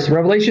Jezebel. Guys,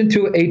 Revelation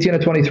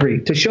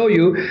 2:18-23, to show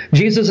you,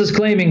 Jesus is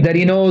claiming that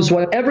He knows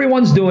what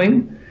everyone's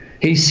doing,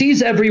 He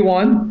sees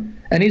everyone,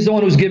 and He's the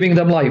one who's giving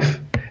them life.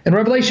 In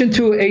Revelation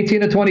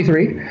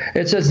 2:18-23,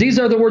 it says, these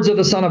are the words of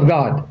the Son of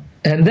God.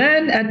 And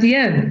then at the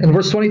end, in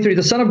verse 23,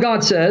 the Son of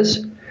God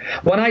says,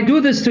 when I do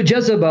this to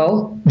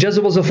Jezebel,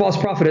 Jezebel's a false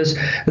prophetess,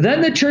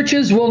 then the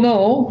churches will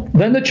know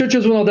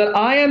that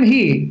I am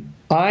He.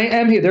 I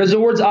am He. There's the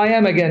words I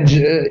am again,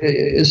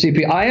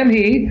 CP. I am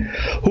He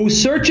who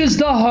searches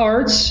the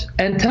hearts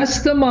and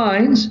tests the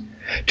minds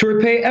to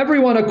repay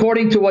everyone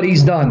according to what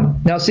he's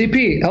done. Now,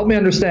 CP, help me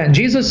understand.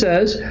 Jesus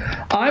says,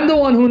 I'm the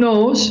one who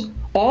knows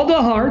all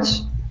the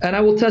hearts, and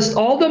I will test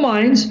all the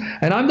minds,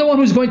 and I'm the one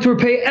who's going to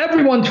repay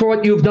everyone for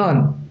what you've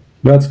done.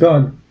 That's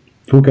God.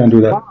 Who can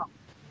do that? Wow.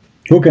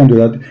 Who can do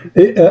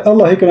that?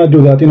 Allah, He cannot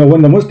do that. You know,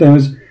 when the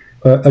Muslims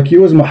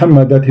accuse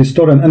Muhammad that he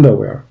stole an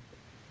underwear,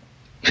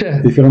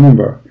 if you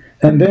remember,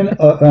 and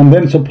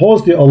then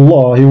supposedly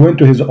Allah, He went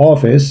to His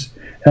office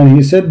and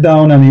He sat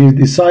down and He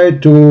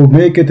decided to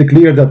make it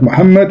clear that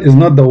Muhammad is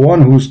not the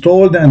one who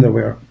stole the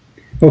underwear.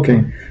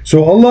 Okay,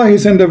 so Allah, He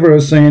sent a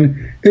verse saying,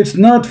 it's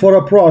not for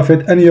a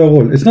prophet and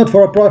yaghul. It's not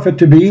for a prophet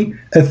to be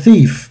a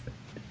thief.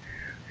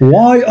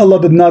 Why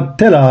Allah did not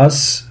tell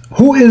us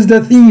who is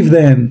the thief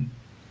then?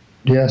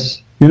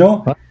 Yes. You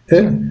know,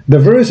 the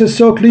verse is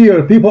so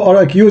clear. People are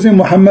accusing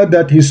Muhammad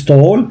that he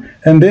stole,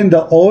 and then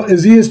the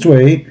easiest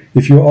way,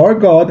 if you are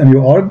God and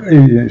you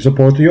are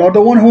supposed to, you are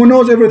the one who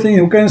knows everything,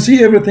 who can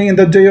see everything in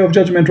the day of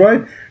judgment,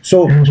 right?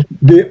 So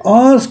they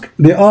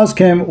ask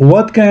Him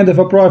what kind of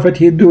a prophet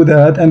he'd do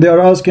that, and they are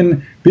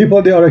asking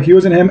people, they are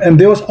accusing him, and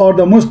those are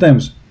the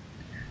Muslims.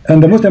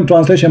 And the Muslim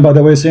translation, by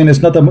the way, saying it's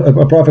not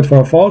a prophet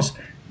for a false,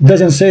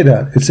 doesn't say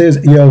that. It says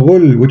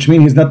yaghul, which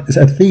means he's not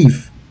a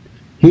thief.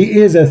 He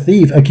is a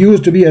thief,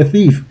 accused to be a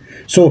thief.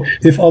 So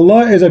if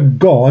Allah is a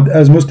God,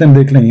 as Muslims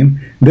they claim,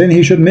 then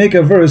He should make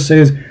a verse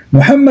says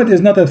Muhammad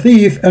is not a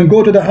thief, and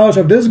go to the house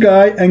of this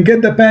guy and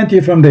get the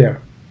panty from there.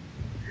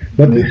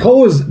 But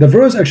because the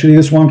verse actually,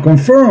 this one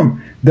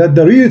confirm that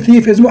the real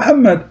thief is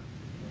Muhammad,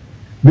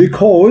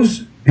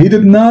 because he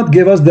did not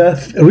give us the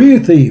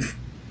real thief.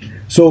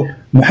 So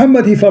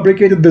Muhammad, he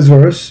fabricated this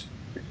verse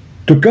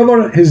to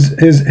cover his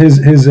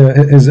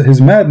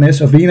madness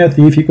of being a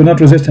thief. He could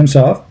not resist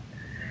himself,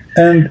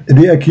 and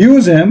they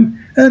accuse him.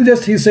 And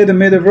just he said and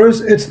made a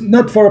verse, it's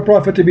not for a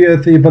prophet to be a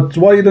thief, but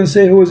why you don't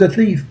say who is a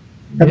thief?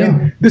 I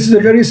mean, this is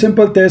a very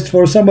simple test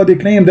for somebody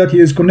claim that he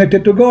is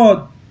connected to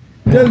God.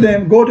 Tell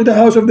them, go to the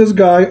house of this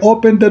guy,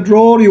 open the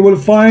drawer, you will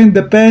find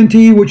the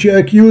panty which you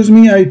accuse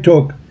me I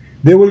took.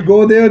 They will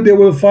go there, they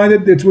will find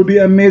it, it will be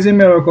an amazing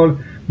miracle.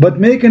 But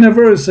making a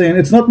verse saying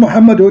it's not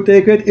Muhammad who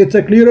take it, it's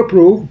a clear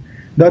proof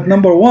that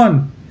number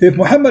one, if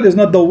Muhammad is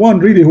not the one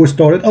really who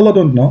stole it, Allah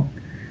don't know.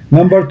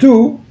 Number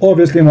two,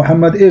 obviously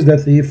Muhammad is the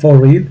thief for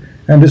real.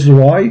 And this is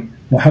why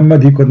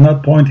Muhammad, he could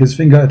not point his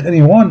finger at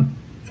anyone,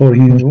 for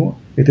he knew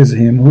it is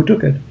him who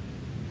took it.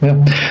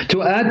 Yeah.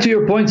 To add to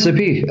your point,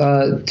 Safi,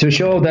 to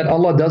show that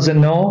Allah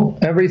doesn't know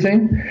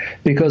everything,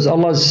 because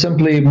Allah is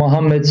simply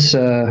Muhammad's,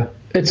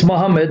 it's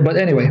Muhammad, but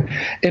anyway,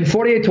 in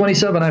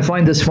 48:27, I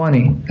find this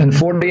funny. In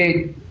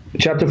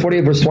chapter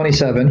 48, verse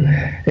 27,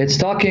 it's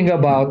talking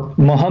about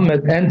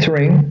Muhammad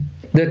entering.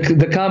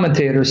 The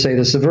commentators say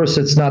this, the verse,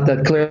 it's not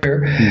that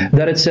clear,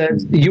 that it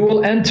says, you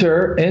will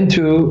enter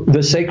into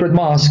the sacred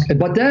mosque,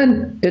 but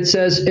then it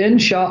says,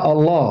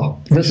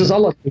 Insha'Allah. This is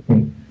Allah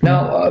speaking.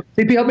 Now,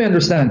 CP, help me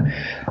understand.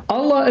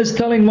 Allah is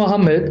telling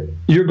Muhammad,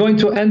 you're going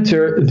to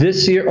enter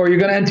this year, or you're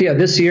going to enter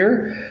this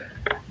year,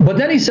 but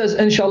then He says,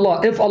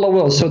 Inshallah, if Allah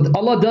wills. So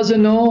Allah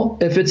doesn't know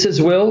if it's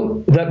His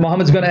will that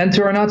Muhammad's going to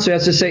enter or not. So He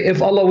has to say,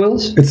 if Allah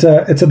wills. It's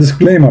a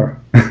disclaimer.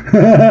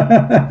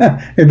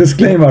 A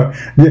disclaimer.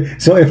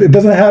 So if it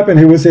doesn't happen,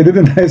 He will say,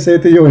 didn't I say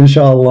to you,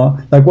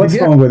 Inshallah? Like, what's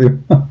wrong with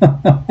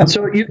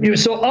you?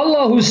 So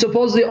Allah, who's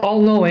supposedly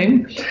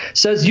all-knowing,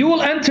 says, you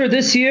will enter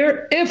this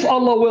year if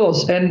Allah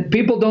wills. And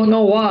people don't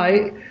know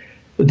why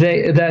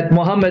that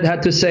Muhammad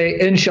had to say,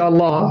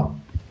 Inshallah,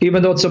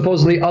 even though it's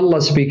supposedly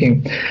Allah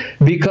speaking.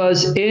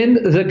 Because in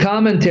the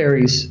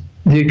commentaries,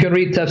 you can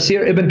read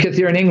Tafsir Ibn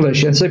Kathir in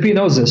English, and Sipi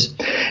knows this.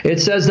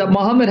 It says that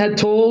Muhammad had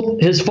told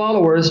his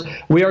followers,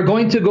 we are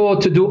going to go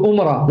to do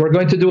Umrah. We're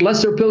going to do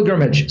lesser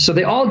pilgrimage. So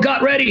they all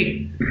got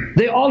ready.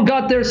 They all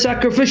got their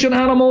sacrificial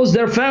animals,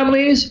 their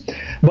families.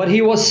 But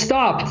he was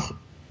stopped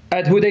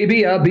at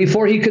Hudaybiyah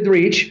before he could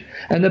reach.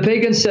 And the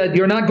pagans said,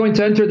 you're not going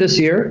to enter this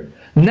year.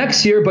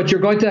 Next year, but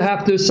you're going to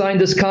have to sign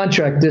this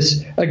contract,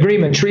 this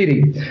agreement,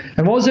 treaty.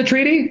 And what was the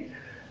treaty?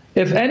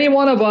 If any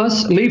one of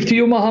us leave to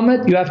you,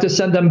 Muhammad, you have to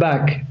send them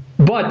back.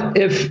 But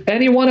if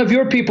any one of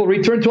your people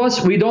return to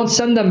us, we don't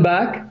send them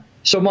back.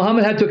 So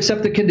Muhammad had to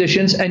accept the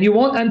conditions, and you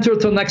won't enter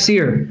till next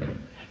year.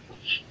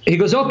 He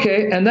goes,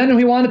 okay. And then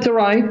he wanted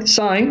to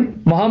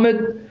sign,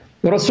 Muhammad,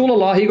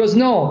 Rasulullah. He goes,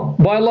 no,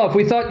 by Allah, if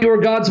we thought you were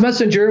God's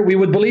messenger, we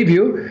would believe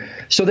you.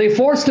 So they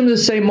forced him to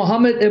say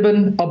Muhammad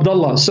ibn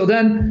Abdullah. So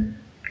then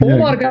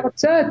Umar got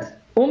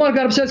upset. Umar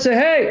got upset, say,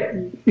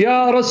 hey,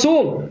 Ya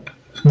Rasul,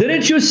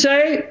 didn't you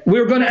say we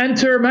were going to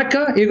enter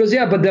Mecca? He goes,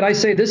 yeah, but did I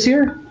say this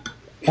year?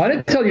 I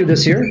didn't tell you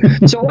this year.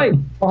 So wait,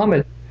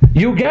 Muhammad,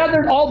 you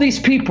gathered all these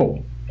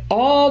people,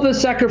 all the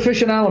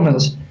sacrificial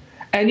animals,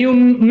 and you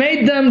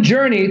made them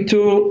journey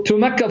to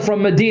Mecca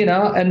from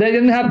Medina, and they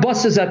didn't have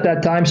buses at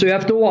that time, so you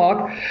have to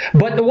walk.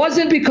 But it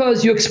wasn't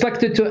because you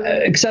expected to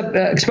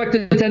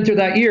enter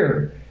that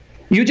year.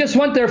 You just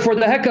went there for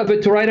the heck of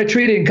it to write a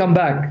treaty and come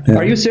back. Yeah.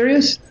 Are you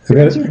serious?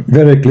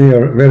 Very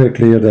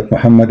clear that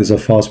Muhammad is a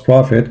false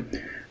prophet.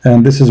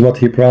 And this is what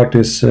he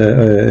practiced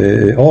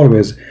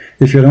always.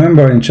 If you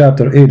remember in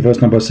chapter 8,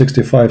 verse number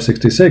 65,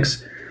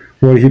 66,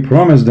 where he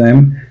promised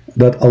them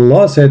that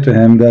Allah said to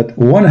him that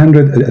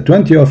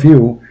 120 of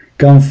you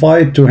can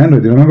fight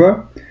 200. You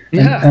remember?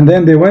 Yeah. And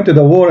then they went to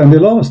the war and they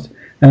lost.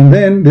 And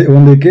then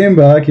when they came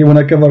back, he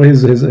wanted to cover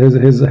his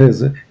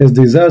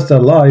disaster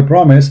lie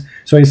promise.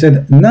 So he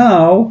said,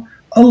 now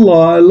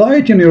Allah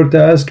lightened your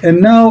task,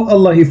 and now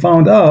Allah, he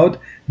found out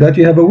that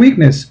you have a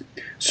weakness.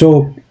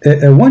 So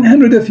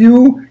 100 of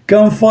you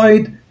can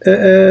fight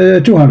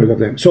 200 of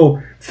them.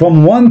 So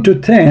from 1 to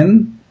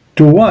 10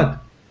 to what?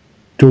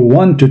 To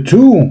 1 to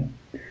 2.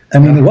 I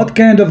mean, what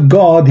kind of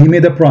God he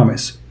made a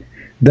promise?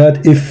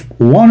 That if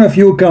one of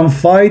you can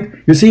fight,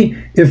 you see,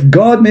 if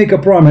God make a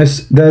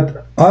promise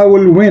that I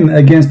will win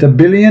against 1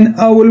 billion,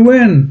 I will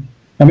win.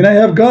 I mean, I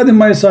have God in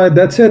my side,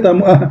 that's it,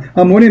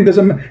 I'm winning.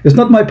 It's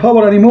not my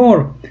power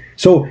anymore.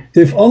 So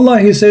if Allah,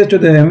 he says to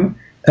them,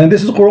 and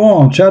this is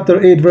Quran,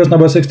 chapter 8, verse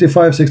number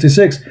 65,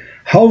 66.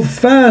 How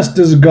fast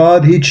does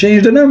God, he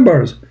changed the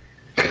numbers?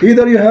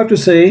 Either you have to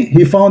say,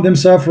 he found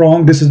himself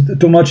wrong, this is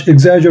too much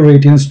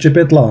exaggerating,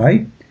 stupid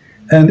lie,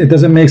 and it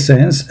doesn't make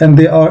sense, and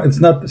it's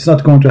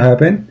not going to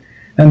happen.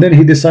 And then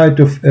he decided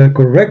to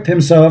correct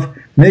himself,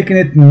 making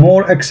it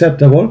more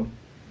acceptable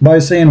by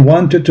saying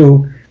 1 to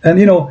 2. And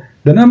you know,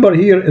 the number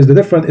here is the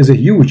difference is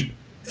huge,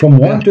 from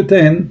 1 to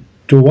 10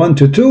 to 1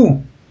 to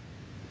 2.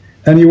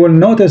 And you will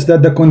notice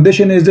that the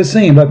condition is the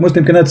same. Like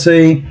Muslim cannot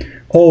say,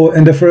 oh,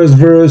 in the first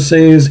verse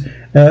says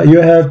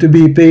you have to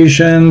be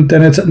patient,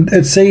 and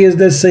it says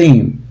the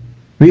same.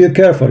 Read it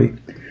carefully.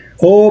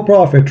 O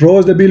Prophet,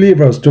 rouse the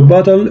believers to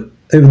battle.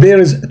 If there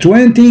is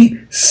 20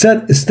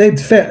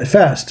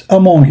 steadfast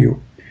among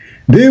you,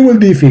 they will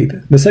defeat.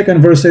 The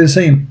second verse says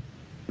the same.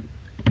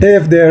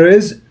 If there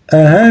is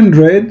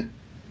 100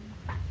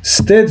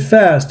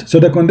 steadfast, so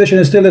the condition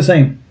is still the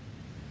same.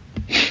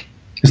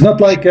 It's not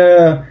like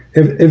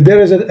if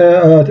there is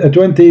a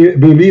 20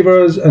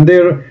 believers and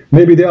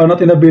maybe they are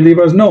not enough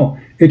believers. No,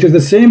 it is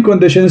the same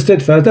condition,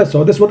 steadfast. That's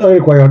all. That's what I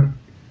required.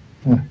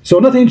 So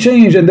nothing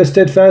changed, and the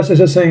steadfast is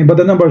the same, but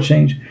the number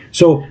changed.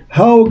 So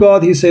how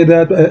God, he said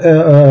that,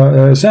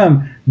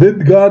 Sam,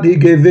 did God, he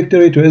gave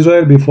victory to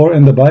Israel before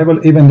in the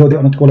Bible, even though they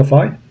are not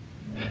qualified?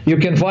 You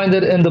can find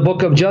it in the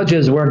book of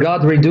Judges, where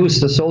God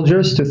reduced the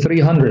soldiers to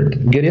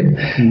 300, Gideon,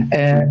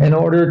 and in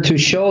order to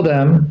show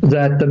them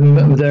that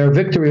their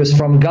victory was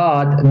from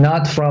God,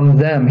 not from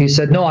them. He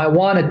said, no, I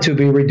want it to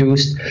be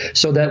reduced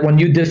so that when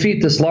you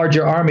defeat this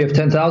larger army of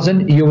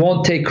 10,000, you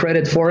won't take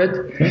credit for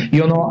it.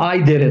 You'll know I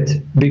did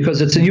it,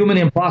 because it's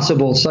humanly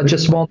impossible. Such a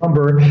small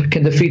number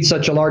can defeat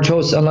such a large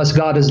host unless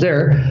God is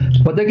there.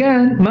 But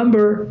again,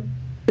 remember,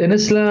 in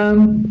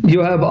Islam,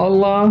 you have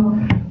Allah,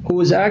 who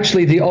is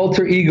actually the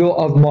alter ego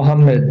of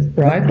Muhammad,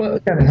 right?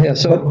 But, yeah,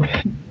 so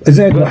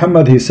isn't it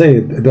Muhammad, he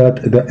said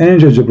that the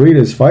angel Jibreel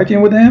is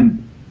fighting with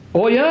him?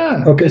 Oh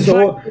yeah. Okay,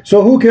 so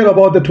who care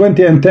about the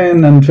 20 and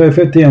 10 and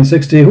 50 and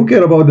 60? Who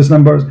care about these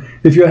numbers?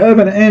 If you have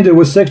an angel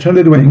with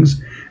 600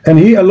 wings and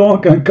he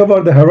alone can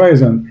cover the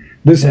horizon,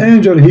 this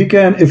angel, he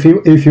can, if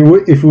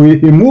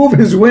he move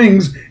his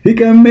wings, he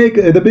can make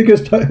the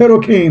biggest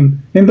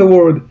hurricane in the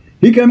world.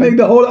 He can make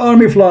the whole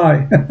army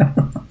fly.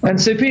 And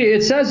CP,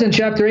 it says in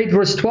chapter 8,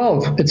 verse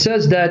 12, it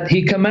says that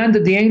he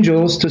commanded the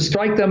angels to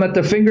strike them at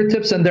their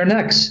fingertips and their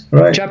necks.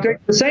 Right. Chapter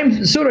 8, the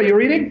same surah you're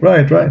reading?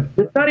 Right, right.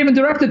 It's not even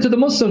directed to the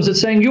Muslims. It's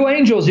saying, you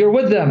angels, you're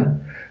with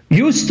them.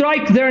 You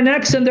strike their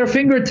necks and their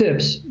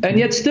fingertips. And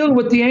yet still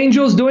with the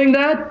angels doing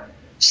that,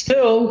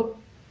 still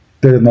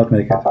They did not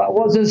make it.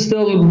 Wasn't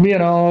still, you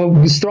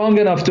know, strong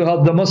enough to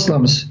help the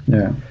Muslims.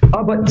 Yeah.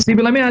 But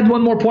Stephen, let me add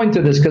one more point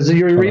to this, because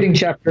you're reading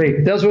chapter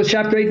 8. That was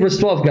chapter 8, verse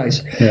 12,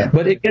 guys. Yeah.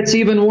 But it gets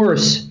even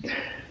worse.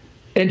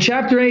 In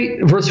chapter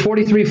 8, verse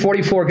 43,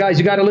 44, guys,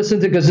 you got to listen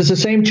to, because it's the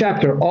same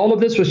chapter. All of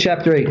this was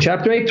chapter 8.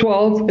 Chapter 8,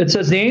 12, it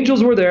says, the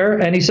angels were there,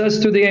 and he says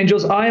to the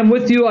angels, I am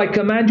with you, I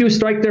command you,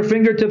 strike their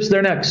fingertips,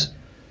 their necks.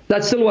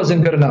 That still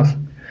wasn't good enough.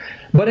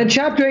 But in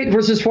chapter 8,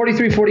 verses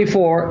 43,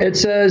 44, it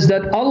says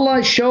that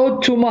Allah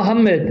showed to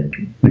Muhammad,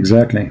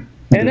 exactly,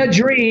 in a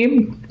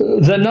dream,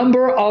 the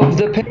number of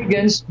the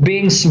pagans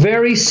being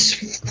very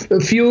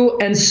few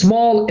and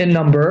small in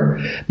number,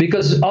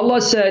 because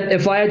Allah said,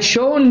 if I had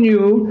shown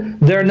you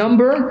their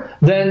number,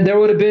 then there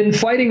would have been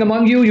fighting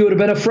among you, you would have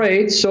been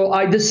afraid, so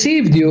I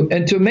deceived you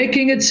into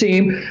making it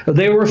seem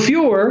they were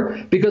fewer,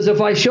 because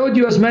if I showed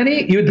you as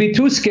many, you'd be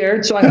too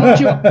scared, so I helped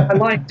you by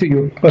lying to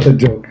you. What a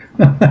joke.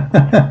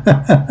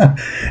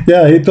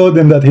 Yeah, he told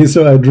them that he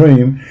saw a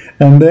dream,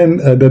 and then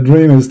the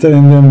dream is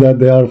telling them that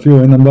they are few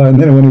in number, and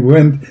then when he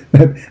went,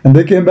 and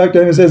they came back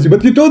to him and says,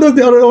 but you told us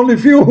they are only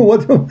few.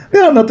 What? They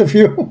are not a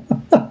few.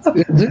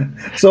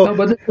 So no,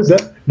 but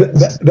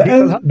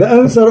the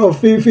answer of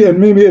Fifi and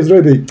Mimi is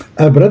ready.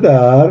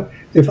 Brother,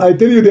 if I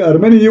tell you there are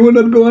many, you will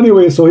not go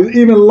anyway. So he's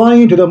even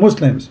lying to the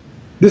Muslims.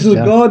 This is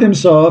God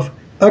himself,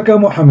 Aka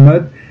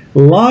Muhammad,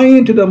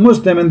 lying to the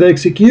Muslim, and the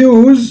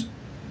excuse,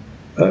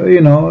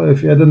 you know,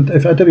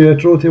 if I tell you the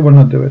truth, he will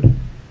not do it.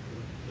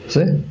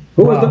 See?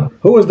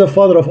 Who is the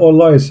father of all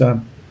lies,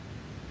 Sam?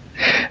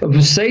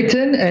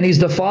 Satan, and he's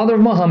the father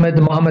of Muhammad.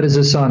 Muhammad is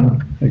his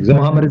son. Exactly.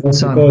 Muhammad is his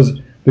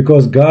son.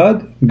 Because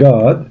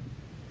God,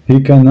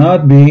 he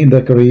cannot be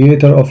the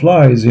creator of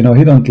lies. You know,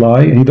 he don't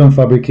lie, he don't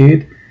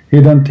fabricate, he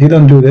don't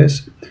do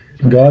this.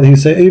 God, he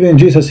say, even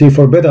Jesus, he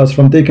forbid us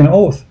from taking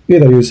oath.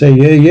 Either you say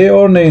yea, yea,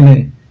 or nay,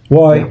 nay.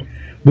 Why?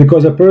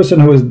 Because a person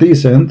who is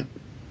decent,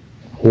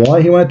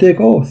 why he want to take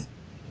oath?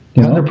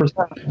 You know?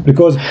 100%.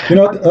 Because, you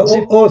know,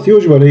 oath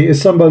usually is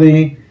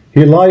somebody,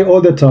 he lie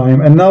all the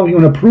time, and now he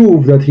want to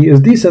prove that he is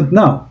decent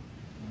now.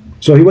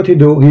 So what he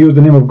do? He use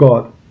the name of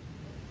God,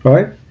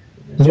 right?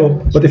 So,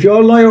 but if you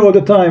are a liar all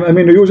the time, I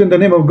mean, you're using the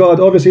name of God,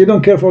 obviously you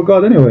don't care for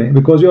God anyway,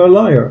 because you are a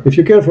liar. If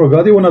you care for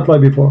God, you will not lie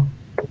before.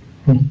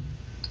 100%.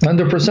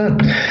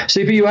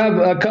 CP, you have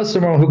a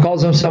customer who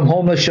calls himself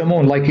homeless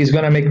Shamoun, like he's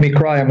going to make me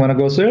cry. I'm going to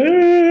go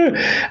say,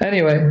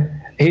 anyway.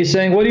 He's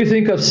saying, what do you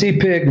think of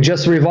CPIG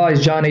just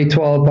revised John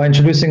 8:12 by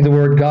introducing the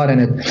word God in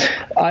it?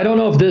 I don't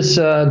know if this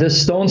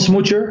stone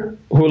smoocher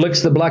who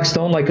licks the black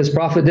stone like his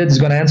prophet did is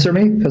going to answer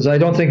me, because I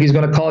don't think he's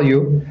going to call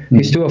you.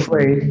 He's too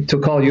afraid to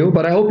call you,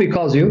 but I hope he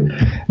calls you.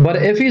 But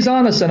if he's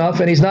honest enough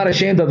and he's not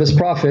ashamed of his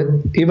prophet,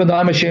 even though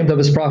I'm ashamed of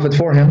his prophet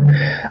for him,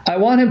 I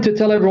want him to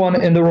tell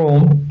everyone in the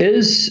room,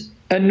 is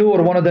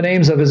An-Nur one of the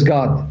names of his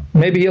God?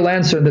 Maybe he'll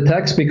answer in the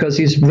text, because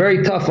he's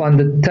very tough on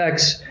the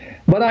text.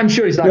 But I'm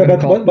sure he's not going to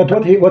call. But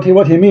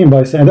what he mean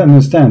by saying, I don't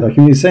understand. Like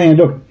he's saying,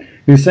 look,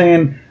 he's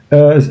saying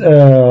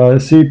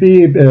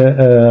CP,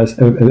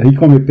 he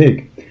called me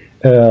pig.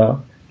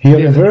 He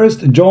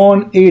reversed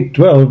John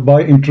 8:12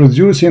 by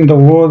introducing the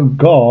word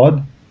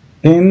God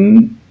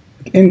in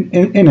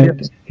it.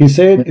 Yes. He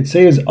said, it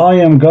says, I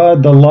am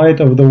God, the light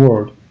of the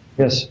world.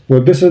 Yes.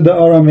 Well, this is the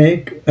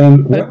Aramaic,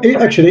 and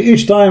actually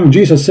each time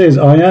Jesus says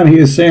I am, he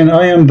is saying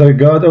I am the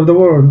God of the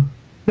world.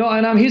 No,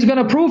 and he's going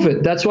to prove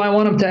it. That's why I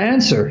want him to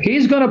answer.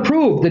 He's going to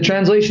prove the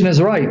translation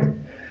is right.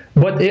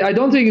 But I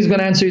don't think he's going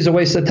to answer. He's a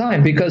waste of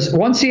time, because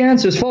once he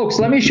answers, folks,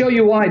 let me show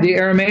you why the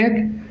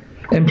Aramaic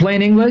in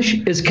plain English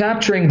is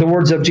capturing the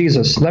words of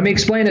Jesus. Let me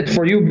explain it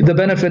for you, the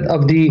benefit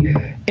of the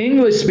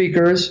English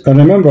speakers. And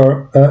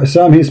remember,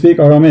 Sam, he speak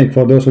Aramaic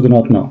for those who do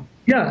not know.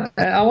 Yeah,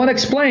 I want to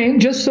explain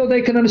just so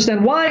they can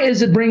understand. Why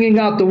is it bringing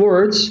out the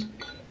words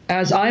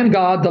as I am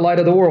God, the light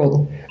of the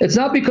world? It's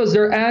not because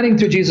they're adding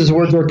to Jesus'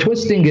 words or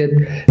twisting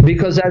it,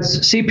 because as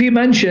CP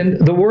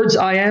mentioned, the words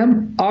I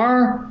am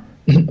are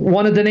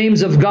one of the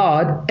names of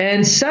God.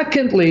 And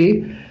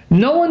secondly,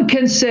 no one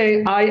can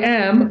say I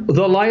am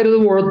the light of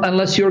the world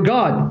unless you're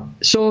God.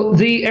 So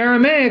the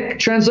Aramaic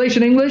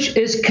translation English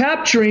is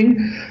capturing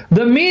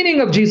the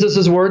meaning of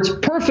Jesus' words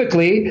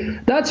perfectly.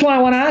 That's why I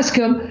want to ask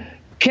him,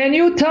 can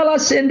you tell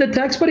us in the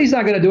text? But he's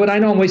not going to do it. I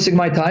know I'm wasting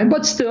my time,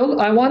 but still,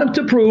 I want him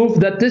to prove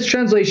that this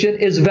translation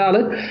is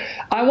valid.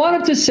 I want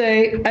him to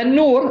say,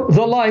 An-Nur,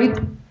 the light,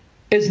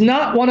 is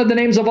not one of the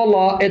names of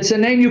Allah. It's a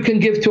name you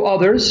can give to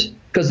others,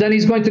 because then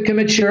he's going to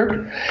commit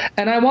shirk.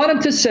 And I want him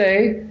to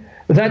say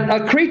that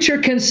a creature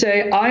can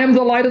say, I am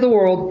the light of the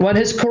world, when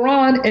his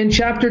Quran in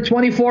chapter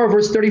 24,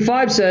 verse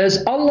 35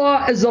 says,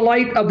 Allah is the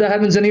light of the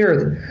heavens and the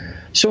earth.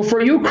 So for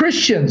you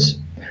Christians,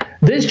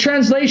 this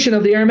translation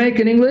of the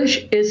Aramaic in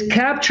English is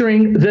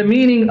capturing the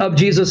meaning of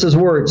Jesus'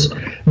 words.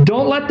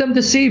 Don't let them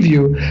deceive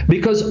you,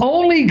 because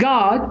only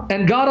God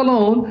and God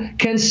alone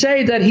can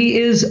say that he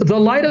is the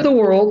light of the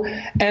world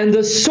and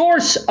the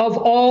source of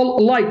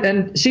all light.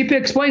 And CP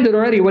explained it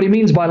already, what he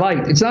means by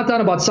light. It's not that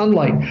about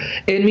sunlight.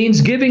 It means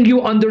giving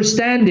you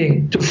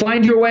understanding to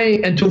find your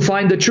way and to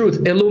find the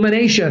truth,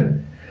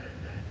 illumination.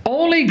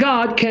 Only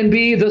God can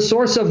be the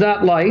source of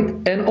that light,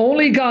 and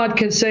only God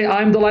can say,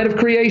 I'm the light of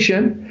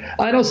creation.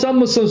 I know some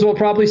Muslims will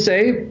probably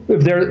say,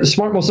 if they're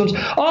smart Muslims,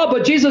 oh,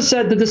 but Jesus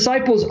said the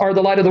disciples are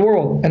the light of the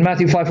world in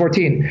Matthew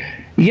 5:14.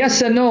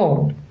 Yes and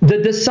no. The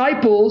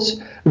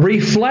disciples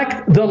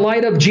reflect the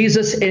light of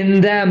Jesus in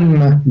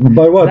them.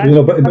 By what?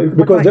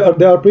 Because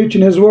they are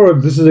preaching His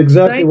word. This is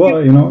exactly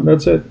why,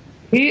 that's it.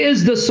 He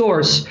is the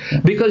source,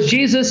 because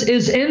Jesus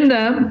is in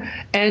them,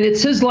 and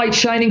it's His light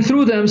shining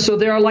through them, so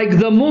they are like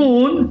the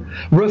moon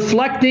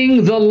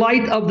reflecting the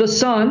light of the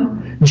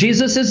sun.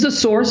 Jesus is the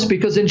source,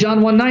 because in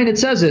John 1:9 it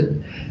says it.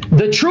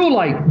 The true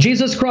light,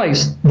 Jesus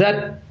Christ,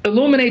 that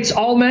illuminates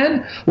all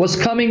men, was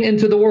coming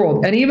into the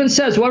world. And He even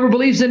says, whoever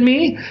believes in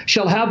me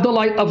shall have the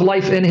light of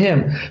life in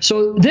him.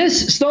 So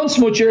this stone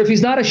smoocher, if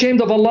he's not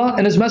ashamed of Allah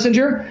and His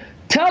messenger,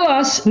 tell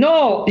us,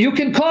 no, you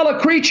can call a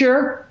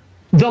creature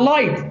the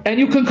light, and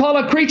you can call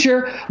a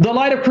creature the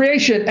light of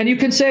creation, and you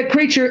can say a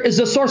creature is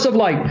the source of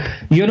light.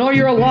 You know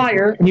you're a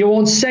liar, and you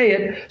won't say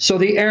it. So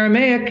the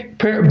Aramaic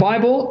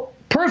Bible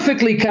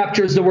perfectly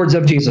captures the words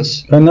of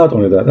Jesus. And not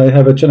only that, I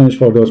have a challenge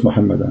for those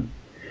Muhammadan.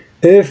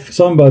 If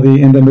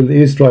somebody in the Middle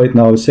East right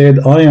now said,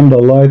 I am the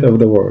light of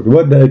the world,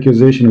 what the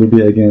accusation would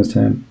be against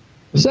him?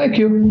 Thank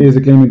you. He is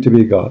claiming to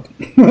be God.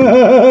 In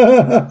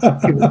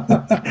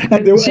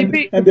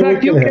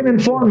fact, you can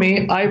inform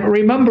me. I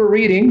remember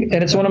reading,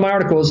 and it's one of my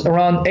articles,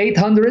 around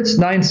 800s,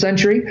 9th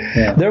century,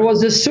 there was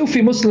this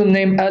Sufi Muslim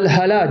named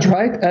Al-Halaj,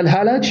 right?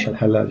 Al-Halaj?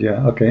 Al-Halaj,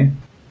 yeah, okay.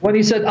 When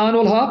he said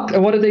Anul Haq,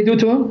 and what did they do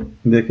to him?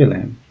 They kill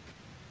him.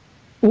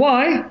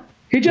 Why?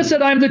 He just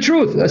said, I'm the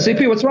truth.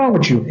 CP, what's wrong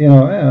with you?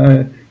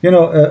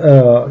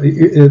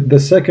 The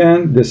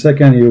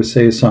second you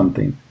say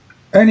something,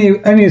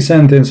 any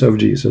sentence of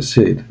Jesus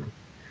said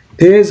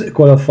is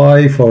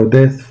qualified for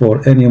death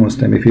for any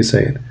Muslim if he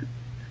say it.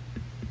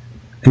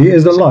 He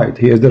is the light,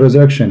 He is the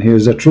resurrection, He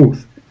is the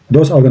truth.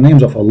 Those are the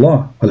names of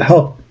Allah,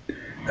 Al-Haq,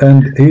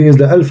 and He is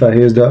the Alpha,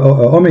 He is the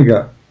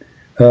Omega.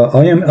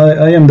 I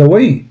am the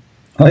way,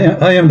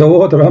 I am the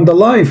water, I'm the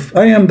life,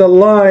 I am the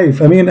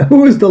life. I mean,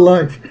 who is the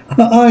life?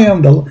 I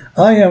am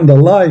the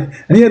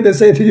life. And yet they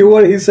say to you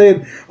what He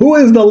said. Who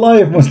is the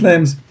life,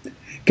 Muslims?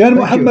 Can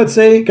Muhammad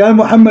say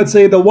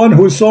the one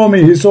who saw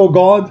me, he saw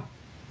God?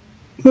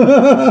 No,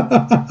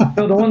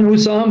 the one who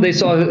saw him, they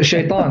saw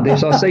Shaitan, they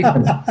saw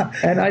Satan.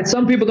 And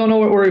some people don't know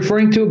what we're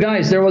referring to.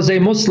 Guys, there was a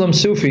Muslim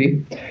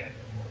Sufi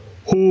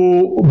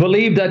who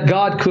believed that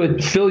God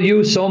could fill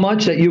you so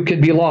much that you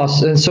could be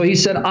lost. And so he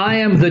said, I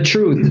am the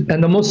truth.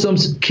 And the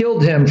Muslims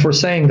killed him for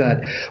saying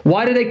that.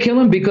 Why did they kill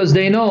him? Because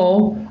they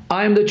know,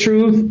 I am the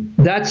truth.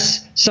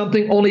 That's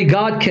something only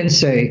God can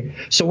say.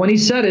 So when he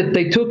said it,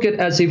 they took it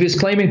as if he's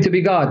claiming to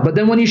be God. But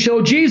then when he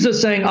showed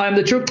Jesus saying, I am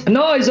the truth,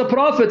 no, he's a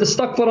prophet.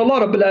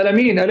 Astaghfirullah Rabbil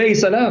Alameen, alayhi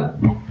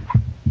salam.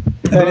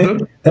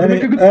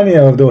 Any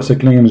of those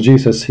claims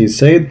Jesus he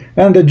said,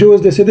 and the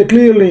Jews they said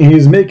clearly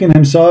he's making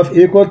himself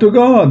equal to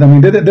God. I mean,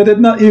 they did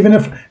not, even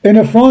if in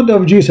the front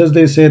of Jesus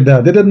they said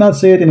that. They did not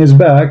say it in his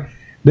back.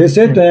 They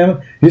said to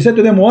him, he said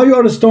to them, why you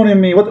are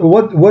stoning me?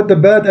 What the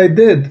bad I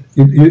did?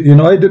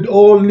 I did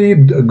only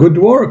good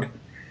work.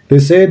 They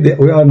said that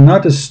we are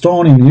not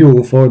stoning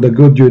you for the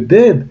good you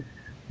did,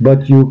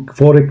 but you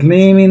for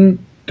claiming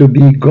to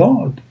be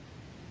God.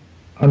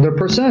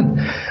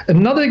 100%.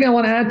 Another thing I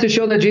want to add to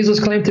show that Jesus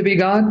claimed to be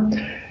God,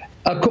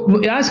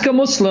 ask a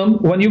Muslim,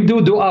 when you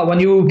do dua, when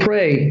you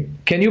pray,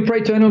 can you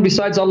pray to anyone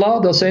besides Allah?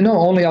 They'll say, no,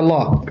 only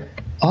Allah.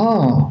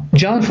 Oh,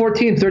 John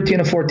 14, 13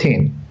 and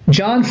 14.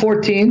 John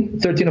 14,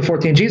 13 and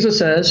 14. Jesus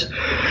says,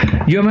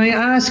 you may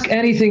ask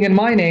anything in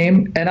my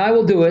name, and I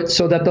will do it,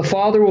 so that the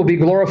Father will be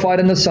glorified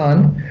in the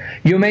Son.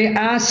 You may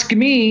ask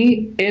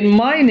me in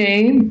my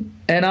name,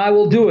 and I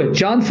will do it.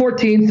 John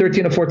 14,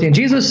 13 and 14.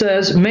 Jesus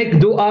says, make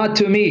dua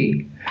to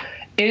me.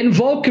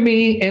 Invoke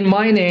me in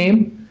my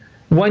name.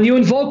 When you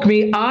invoke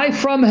me, I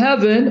from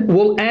heaven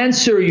will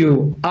answer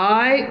you.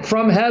 I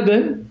from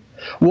heaven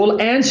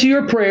will answer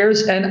your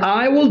prayers, and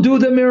I will do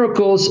the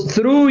miracles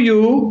through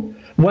you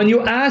when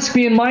you ask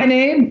me in my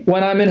name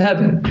when I'm in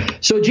heaven.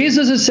 So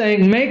Jesus is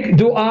saying, make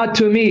dua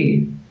to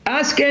me.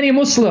 Ask any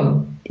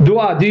Muslim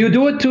dua. Do you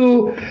do it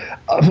to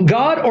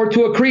God or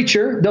to a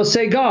creature? They'll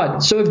say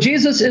God. So if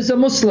Jesus is a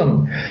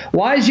Muslim,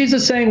 why is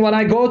Jesus saying, when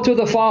I go to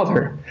the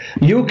Father,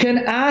 you can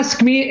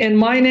ask me in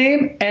my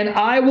name and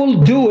I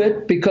will do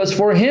it? Because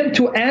for him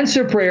to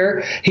answer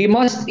prayer, he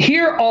must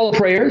hear all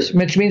prayers,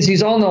 which means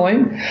he's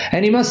all-knowing,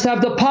 and he must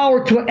have the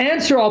power to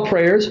answer all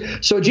prayers.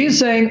 So Jesus is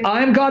saying,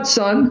 I am God's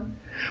Son,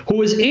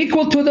 who is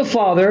equal to the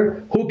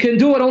Father, who can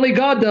do what only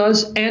God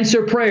does,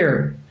 answer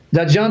prayer.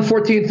 That's John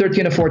 14,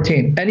 13 and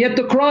 14. And yet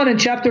the Quran in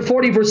chapter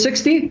 40, verse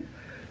 60,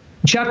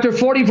 chapter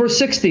 40, verse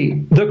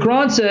 60, the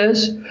Quran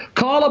says,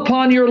 call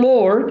upon your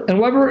Lord, and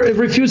whoever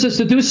refuses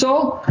to do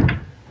so,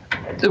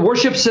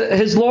 worships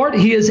his Lord,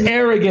 he is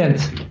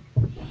arrogant.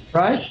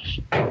 Right?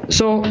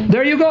 So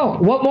there you go.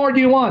 What more do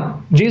you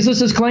want?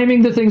 Jesus is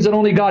claiming the things that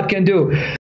only God can do.